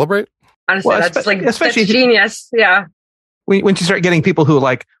elevate and celebrate. Honestly, that's genius. Yeah. When you start getting people who are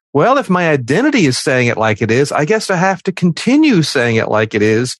like, well, if my identity is saying it like it is, I guess I have to continue saying it like it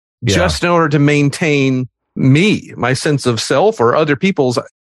is just in order to maintain me, my sense of self or other people's.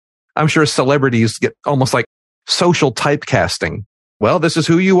 I'm sure celebrities get almost like social typecasting. Well, this is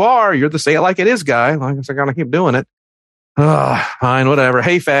who you are. You're the say it like it is guy. I guess I gotta keep doing it. Fine, whatever.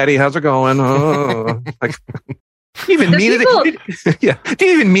 Hey, fatty, how's it going? Like, do you even mean it? Yeah. Do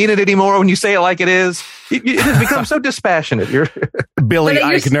you even mean it anymore when you say it like it is? It has become so dispassionate. You're Billy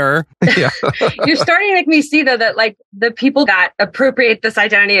Eichner. Yeah. You're starting to make me see though that like the people that appropriate this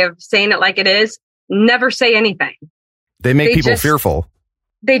identity of saying it like it is never say anything. They make people fearful.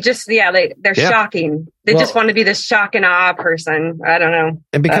 They just, they're shocking. They just want to be this shock and awe person. I don't know.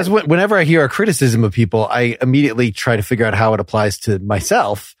 And because whenever I hear a criticism of people, I immediately try to figure out how it applies to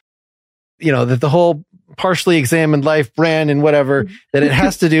myself. You know, that the whole partially examined life brand and whatever, that it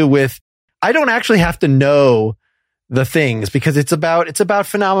has to do with, I don't actually have to know the things because it's about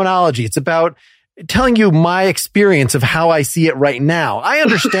phenomenology. It's about telling you my experience of how I see it right now. I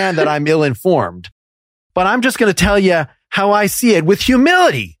understand that I'm ill-informed, but I'm just going to tell you how I see it with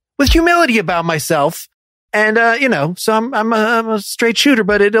humility about myself. And, so I'm a straight shooter,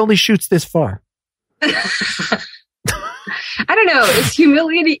 but it only shoots this far. I don't know. Is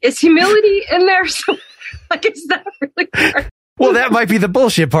humility in there? So, like, is that really hard? Well, that might be the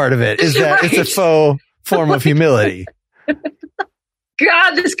bullshit part of it, is that It's a faux form of humility.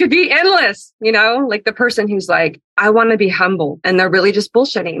 God, this could be endless. Like the person who's like, I want to be humble, and they're really just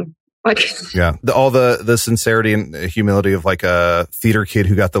bullshitting. Like, yeah, all the sincerity and humility of like a theater kid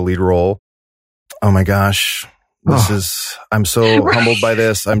who got the lead role. Oh my gosh, I'm so humbled by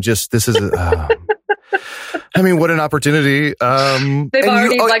this. I mean, what an opportunity. They've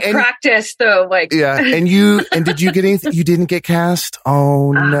already practiced though. Like, yeah. And did you get anything? You didn't get cast?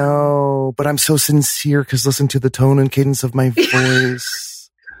 Oh no, but I'm so sincere because listen to the tone and cadence of my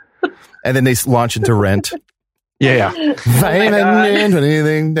voice. And then they launch into Rent. Yeah.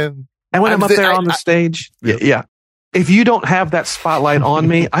 And when I'm up there on the stage, yeah. If you don't have that spotlight on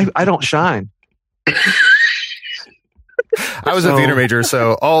me, I don't shine. I was a theater major,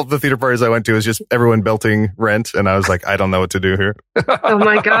 so all the theater parties I went to was just everyone belting Rent, and I was like, I don't know what to do here. Oh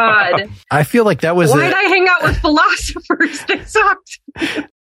my God. I feel like that was Why did I hang out with philosophers? They sucked.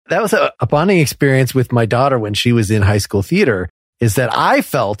 That was a bonding experience with my daughter when she was in high school theater, is that I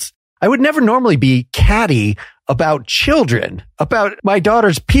felt I would never normally be catty about children, about my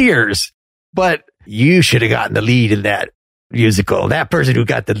daughter's peers, but you should have gotten the lead in that musical. That person who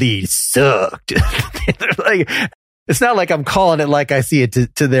got the lead sucked. Like, it's not like I'm calling it like I see it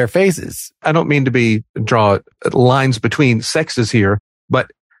to their faces. I don't mean to draw lines between sexes here,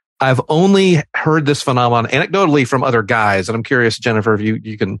 but I've only heard this phenomenon anecdotally from other guys. And I'm curious, Jennifer, if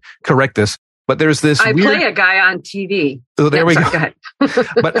you can correct this. But there's this I play a guy on TV. Oh, there we go.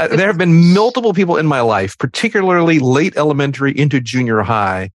 But there have been multiple people in my life, particularly late elementary into junior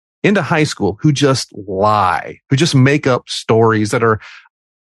high, into high school, who just lie, who just make up stories that are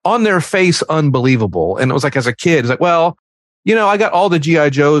on their face unbelievable. And it was like, as a kid, it's like, well, you know, I got all the G.I.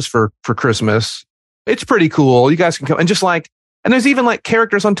 Joes for Christmas. It's pretty cool. You guys can come. And just like, and there's even like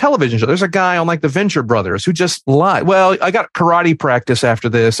characters on television shows. There's a guy on like the Venture Brothers who just lie. Well, I got karate practice after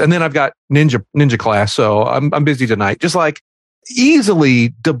this, and then I've got ninja class, so I'm busy tonight. Just like easily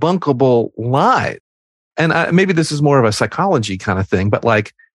debunkable lies. And maybe this is more of a psychology kind of thing, but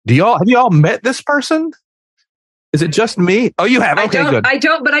like, have you all met this person? Is it just me? Oh, you have. Okay, good. I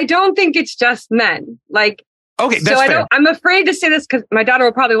don't think it's just men. Like, okay, that's fair. I'm afraid to say this because my daughter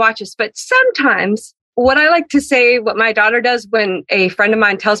will probably watch this, but sometimes what I like to say, what my daughter does when a friend of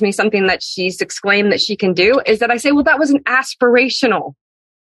mine tells me something that she's exclaimed that she can do, is that I say, well, that was an aspirational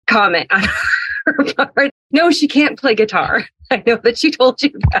comment on her part. No, she can't play guitar. I know that she told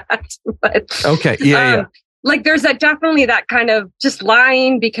you that. But, okay, yeah. Like there's definitely that kind of just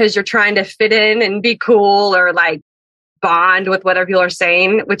lying because you're trying to fit in and be cool or like bond with whatever people are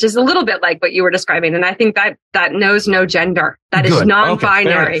saying, which is a little bit like what you were describing. And I think that knows no gender. That is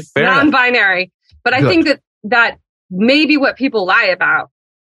non-binary. Okay, fair non-binary. But I think that maybe what people lie about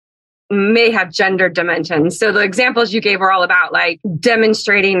may have gender dimensions. So the examples you gave were all about like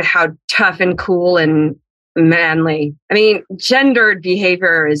demonstrating how tough and cool and manly. I mean, gendered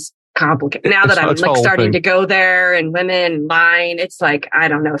behavior is complicated. Now that I'm like starting to go there and women lying, it's like, I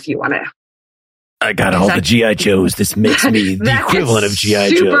don't know if you want to. I got all the G.I. Joes. This makes me the equivalent of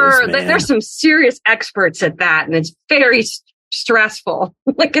G.I. Joes. Man. There's some serious experts at that, and it's very stressful.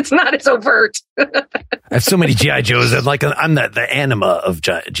 Like it's not as overt. I have so many G.I. Joes. I'm the anima of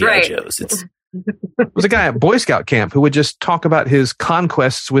G.I. Joes. There was a guy at Boy Scout camp who would just talk about his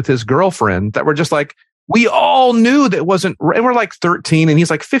conquests with his girlfriend that were just like, we all knew that wasn't, and we're like 13 and he's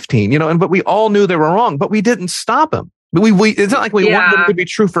like 15, you know, but we all knew they were wrong, but we didn't stop him. But it's not like we wanted them to be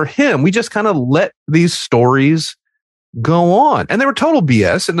true for him. We just kind of let these stories go on, and they were total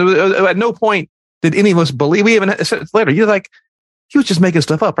BS. And at no point did any of us believe. We even said later, you're like, he was just making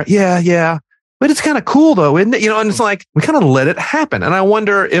stuff up, right? Yeah. But it's kind of cool though, isn't it? You know, and it's like, we kind of let it happen. And I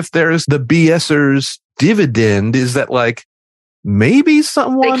wonder if there's the BSers dividend is that like, maybe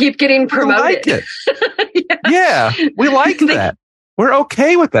someone they keep getting promoted. Like it. Yeah, we like that. We're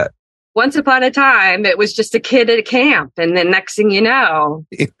okay with that. Once upon a time, it was just a kid at a camp, and then next thing you know,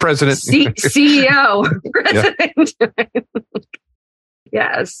 president, CEO, president.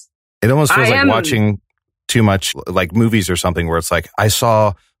 Yes, it almost feels like watching too much like movies or something where it's like I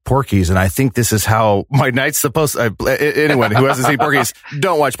saw Porky's, and I think this is how my night's supposed to. Anyone who hasn't seen Porky's,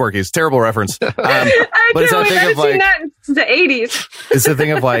 don't watch Porky's. Terrible reference. But it's that thing of like, that since the 80s. It's the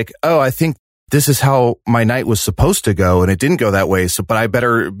thing of like, oh, I think this is how my night was supposed to go, and it didn't go that way. So, but I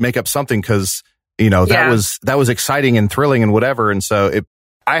better make up something because you know that was exciting and thrilling and whatever. And so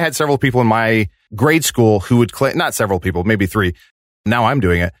I had several people in my grade school who would claim, not several people, maybe 3. Now I'm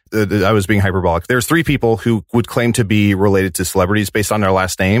doing it. I was being hyperbolic. There's 3 people who would claim to be related to celebrities based on their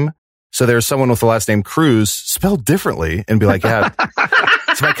last name. So there's someone with the last name Cruz spelled differently and be like, yeah,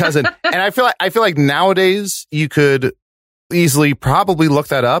 it's my cousin. And I feel like nowadays you could easily probably look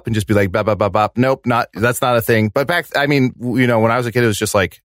that up and just be like, bop, bop, bop, bop. Nope, that's not a thing. But I mean, you know, when I was a kid, it was just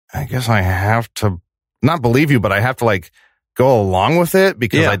like, I guess I have to not believe you, but I have to like go along with it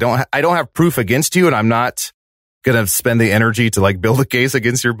because I don't have proof against you, and I'm not going to spend the energy to like build a case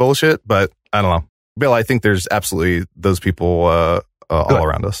against your bullshit. But I don't know. Bill, I think there's absolutely those people all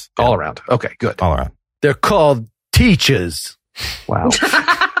around us. All around. Okay, good. All around. They're called teachers. Wow.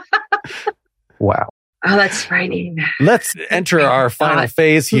 Wow. Oh, that's frightening. Let's enter our final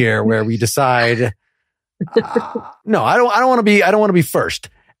phase here where we decide. No, I don't want to be first.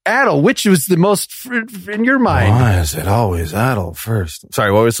 Adal, which was the most in your mind? Why is it always Adal first?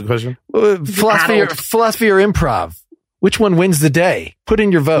 Sorry, what was the question? Philosophy or improv? Which one wins the day? Put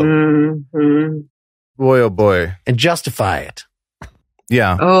in your vote. Mm-hmm. Boy, oh boy. And justify it.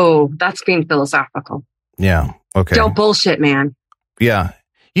 Yeah. Oh, that's being philosophical. Yeah. Okay. Don't bullshit, man. Yeah.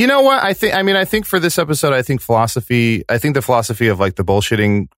 You know what? I think for this episode, the philosophy of like the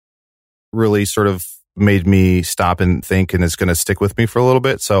bullshitting really sort of made me stop and think, and it's going to stick with me for a little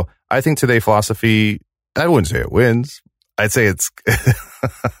bit. So I think today philosophy, I wouldn't say it wins. I'd say it's.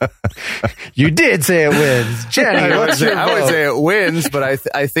 You did say it wins, Jenny. I would say it wins, but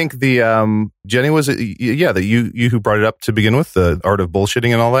I think the Jenny was that you who brought it up to begin with, the art of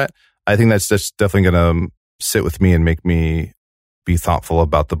bullshitting and all that. I think that's just definitely going to sit with me and make me be thoughtful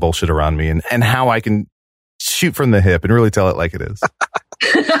about the bullshit around me and how I can shoot from the hip and really tell it like it is.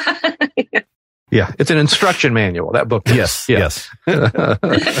 Yeah, it's an instruction manual, that book. Yes.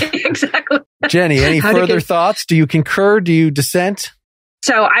 Exactly. Jenny, any further thoughts? Do you concur? Do you dissent?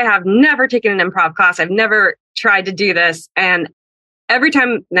 So I have never taken an improv class. I've never tried to do this. And every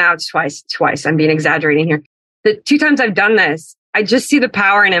time, now it's twice, I'm being exaggerating here. The 2 times I've done this, I just see the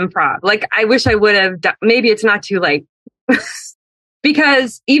power in improv. Like, I wish I would have done, maybe it's not too late.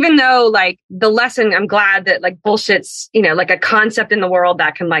 Because even though like the lesson, I'm glad that like bullshit's, like a concept in the world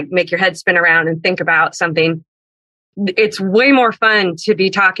that can like make your head spin around and think about something. It's way more fun to be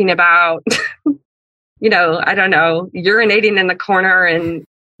talking about, I don't know, urinating in the corner and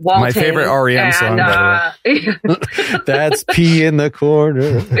Walton. My favorite REM song, by the way. That's pee in the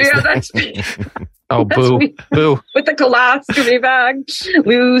corner. Yeah, that's pee. Oh, boo, boo. With the colostomy bag,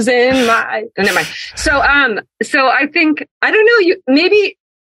 losing my... Oh, never mind. So I think, I don't know, maybe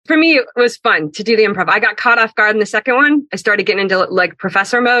for me, it was fun to do the improv. I got caught off guard in the second one. I started getting into like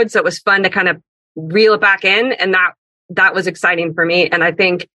professor mode. So it was fun to kind of reel it back in. And that was exciting for me. And I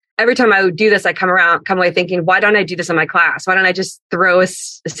think every time I would do this, I come away thinking, why don't I do this in my class? Why don't I just throw a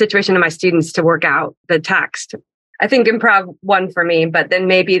situation to my students to work out the text? I think improv won for me, but then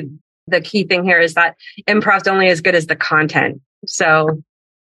maybe the key thing here is that improv's only as good as the content. So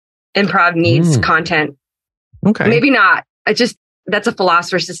improv needs content. Okay. Maybe not. That's a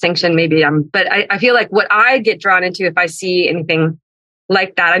philosopher's distinction. Maybe but I feel like what I get drawn into if I see anything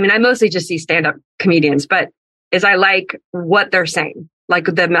like that, I mean, I mostly just see stand-up comedians, but is I like what they're saying, like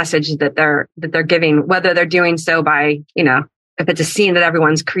the message that they're giving, whether they're doing so by, if it's a scene that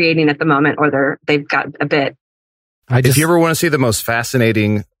everyone's creating at the moment or they've got a bit. If you ever want to see the most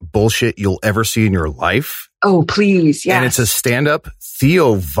fascinating bullshit you'll ever see in your life. Oh, please. Yeah. And it's a stand-up,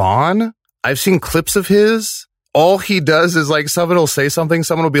 Theo Von. I've seen clips of his. All he does is like, someone will say something.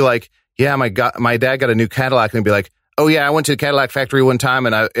 Someone will be like, yeah, my dad got a new Cadillac. And he'll be like, oh yeah, I went to the Cadillac factory one time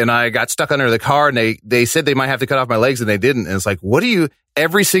and I got stuck under the car and they said they might have to cut off my legs and they didn't. And it's like,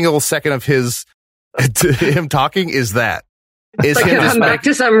 every single second of him talking is that. Is like him come back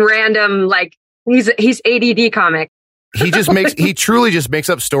to some random, like, he's ADD comic. He truly just makes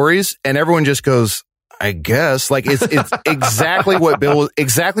up stories and everyone just goes, I guess. Like it's exactly what Bill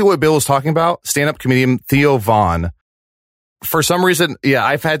was talking about. Stand-up comedian Theo Von. For some reason, yeah,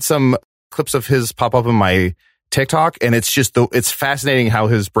 I've had some clips of his pop up in my TikTok and it's just it's fascinating how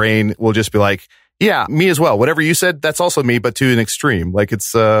his brain will just be like, yeah, me as well. Whatever you said, that's also me, but to an extreme. Like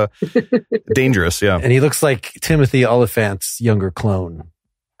it's dangerous. Yeah. And he looks like Timothy Oliphant's younger clone.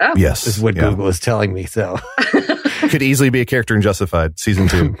 Oh. Yes. Is what Google is telling me. So could easily be a character in Justified season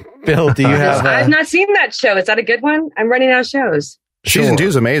 2. Bill, do you have? I've not seen that show. Is that a good one? I'm running out of shows. Season 2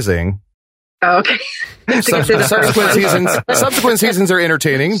 is amazing. Oh, okay. Subsequent seasons are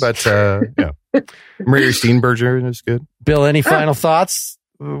entertaining, but Mary Steenburgen is good. Bill, any final thoughts?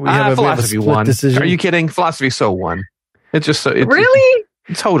 We have philosophy won. Decision. Are you kidding? Philosophy so won. It's just so really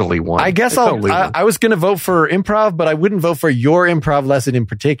totally won. I guess I was going to vote for improv, but I wouldn't vote for your improv lesson in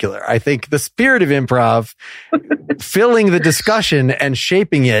particular. I think the spirit of improv, filling the discussion and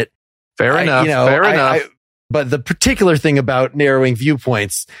shaping it. Fair enough. But the particular thing about narrowing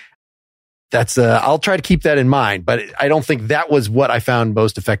viewpoints, that's I'll try to keep that in mind. But I don't think that was what I found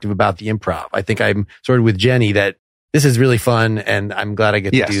most effective about the improv. I think I'm sort of with Jenny that this is really fun, and I'm glad I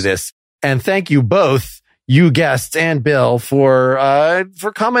get to do this. And thank you both, you guests and Bill, for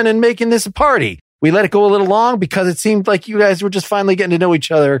coming and making this a party. We let it go a little long because it seemed like you guys were just finally getting to know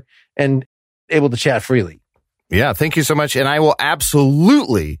each other and able to chat freely. Yeah, thank you so much. And I will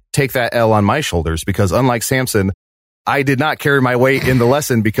absolutely take that L on my shoulders because unlike Samson, I did not carry my weight in the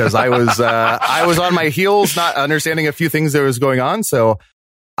lesson because I was on my heels, not understanding a few things that was going on. So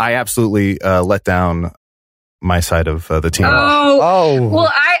I absolutely let down my side of the team. Oh.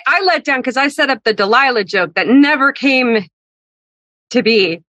 Well, I let down because I set up the Delilah joke that never came to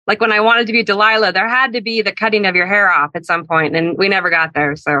be. Like when I wanted to be Delilah, there had to be the cutting of your hair off at some point, and we never got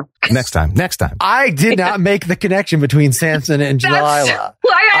there. So next time. I did not make the connection between Samson and Delilah.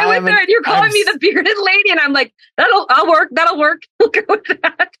 I went there, and you're calling me the bearded lady, and I'm like, I'll work. We'll go with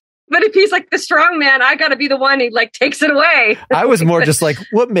that. But if he's like the strong man, I got to be the one who like takes it away. I was more just like,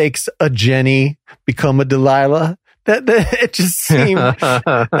 what makes a Jenny become a Delilah? That it just seemed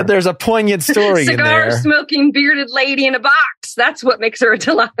there's a poignant story in there. Cigar-smoking bearded lady in a box. That's what makes her a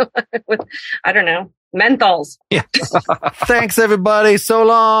Delilah. With, I don't know, menthols. Yeah. Thanks, everybody. So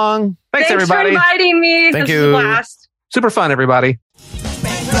long. Thanks everybody. For inviting me. Thank this you. is a blast. Super fun, everybody.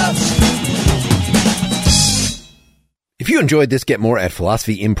 If you enjoyed this, get more at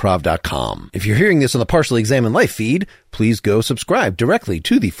philosophyimprov.com. If you're hearing this on the Partially Examined Life feed, please go subscribe directly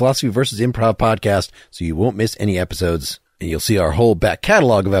to the Philosophy vs. Improv podcast so you won't miss any episodes. and you'll see our whole back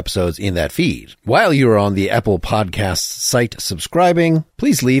catalog of episodes in that feed. While you are on the Apple Podcasts site subscribing,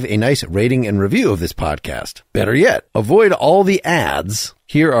 please leave a nice rating and review of this podcast. Better yet, avoid all the ads.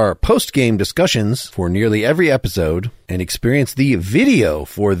 Here are post-game discussions for nearly every episode, and experience the video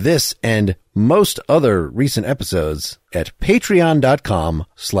for this and most other recent episodes at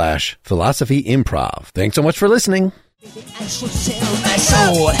patreon.com/philosophyimprov. Thanks so much for listening. I should sell my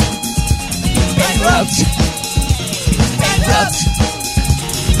soul. Bankrupt. Bankrupt.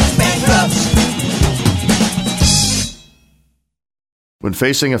 Bankrupt. When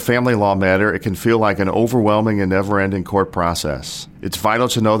facing a family law matter, it can feel like an overwhelming and never-ending court process. It's vital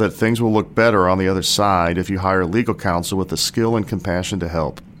to know that things will look better on the other side if you hire legal counsel with the skill and compassion to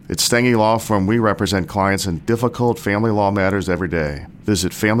help. At Stengy Law Firm, we represent clients in difficult family law matters every day.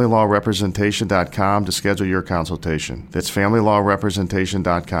 Visit FamilyLawRepresentation.com to schedule your consultation. That's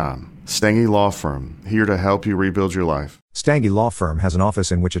FamilyLawRepresentation.com. Stengy Law Firm, here to help you rebuild your life. Stange Law Firm has an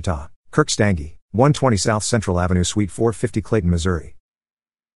office in Wichita. Kirk Stange, 120 South Central Avenue, Suite 450, Clayton, Missouri.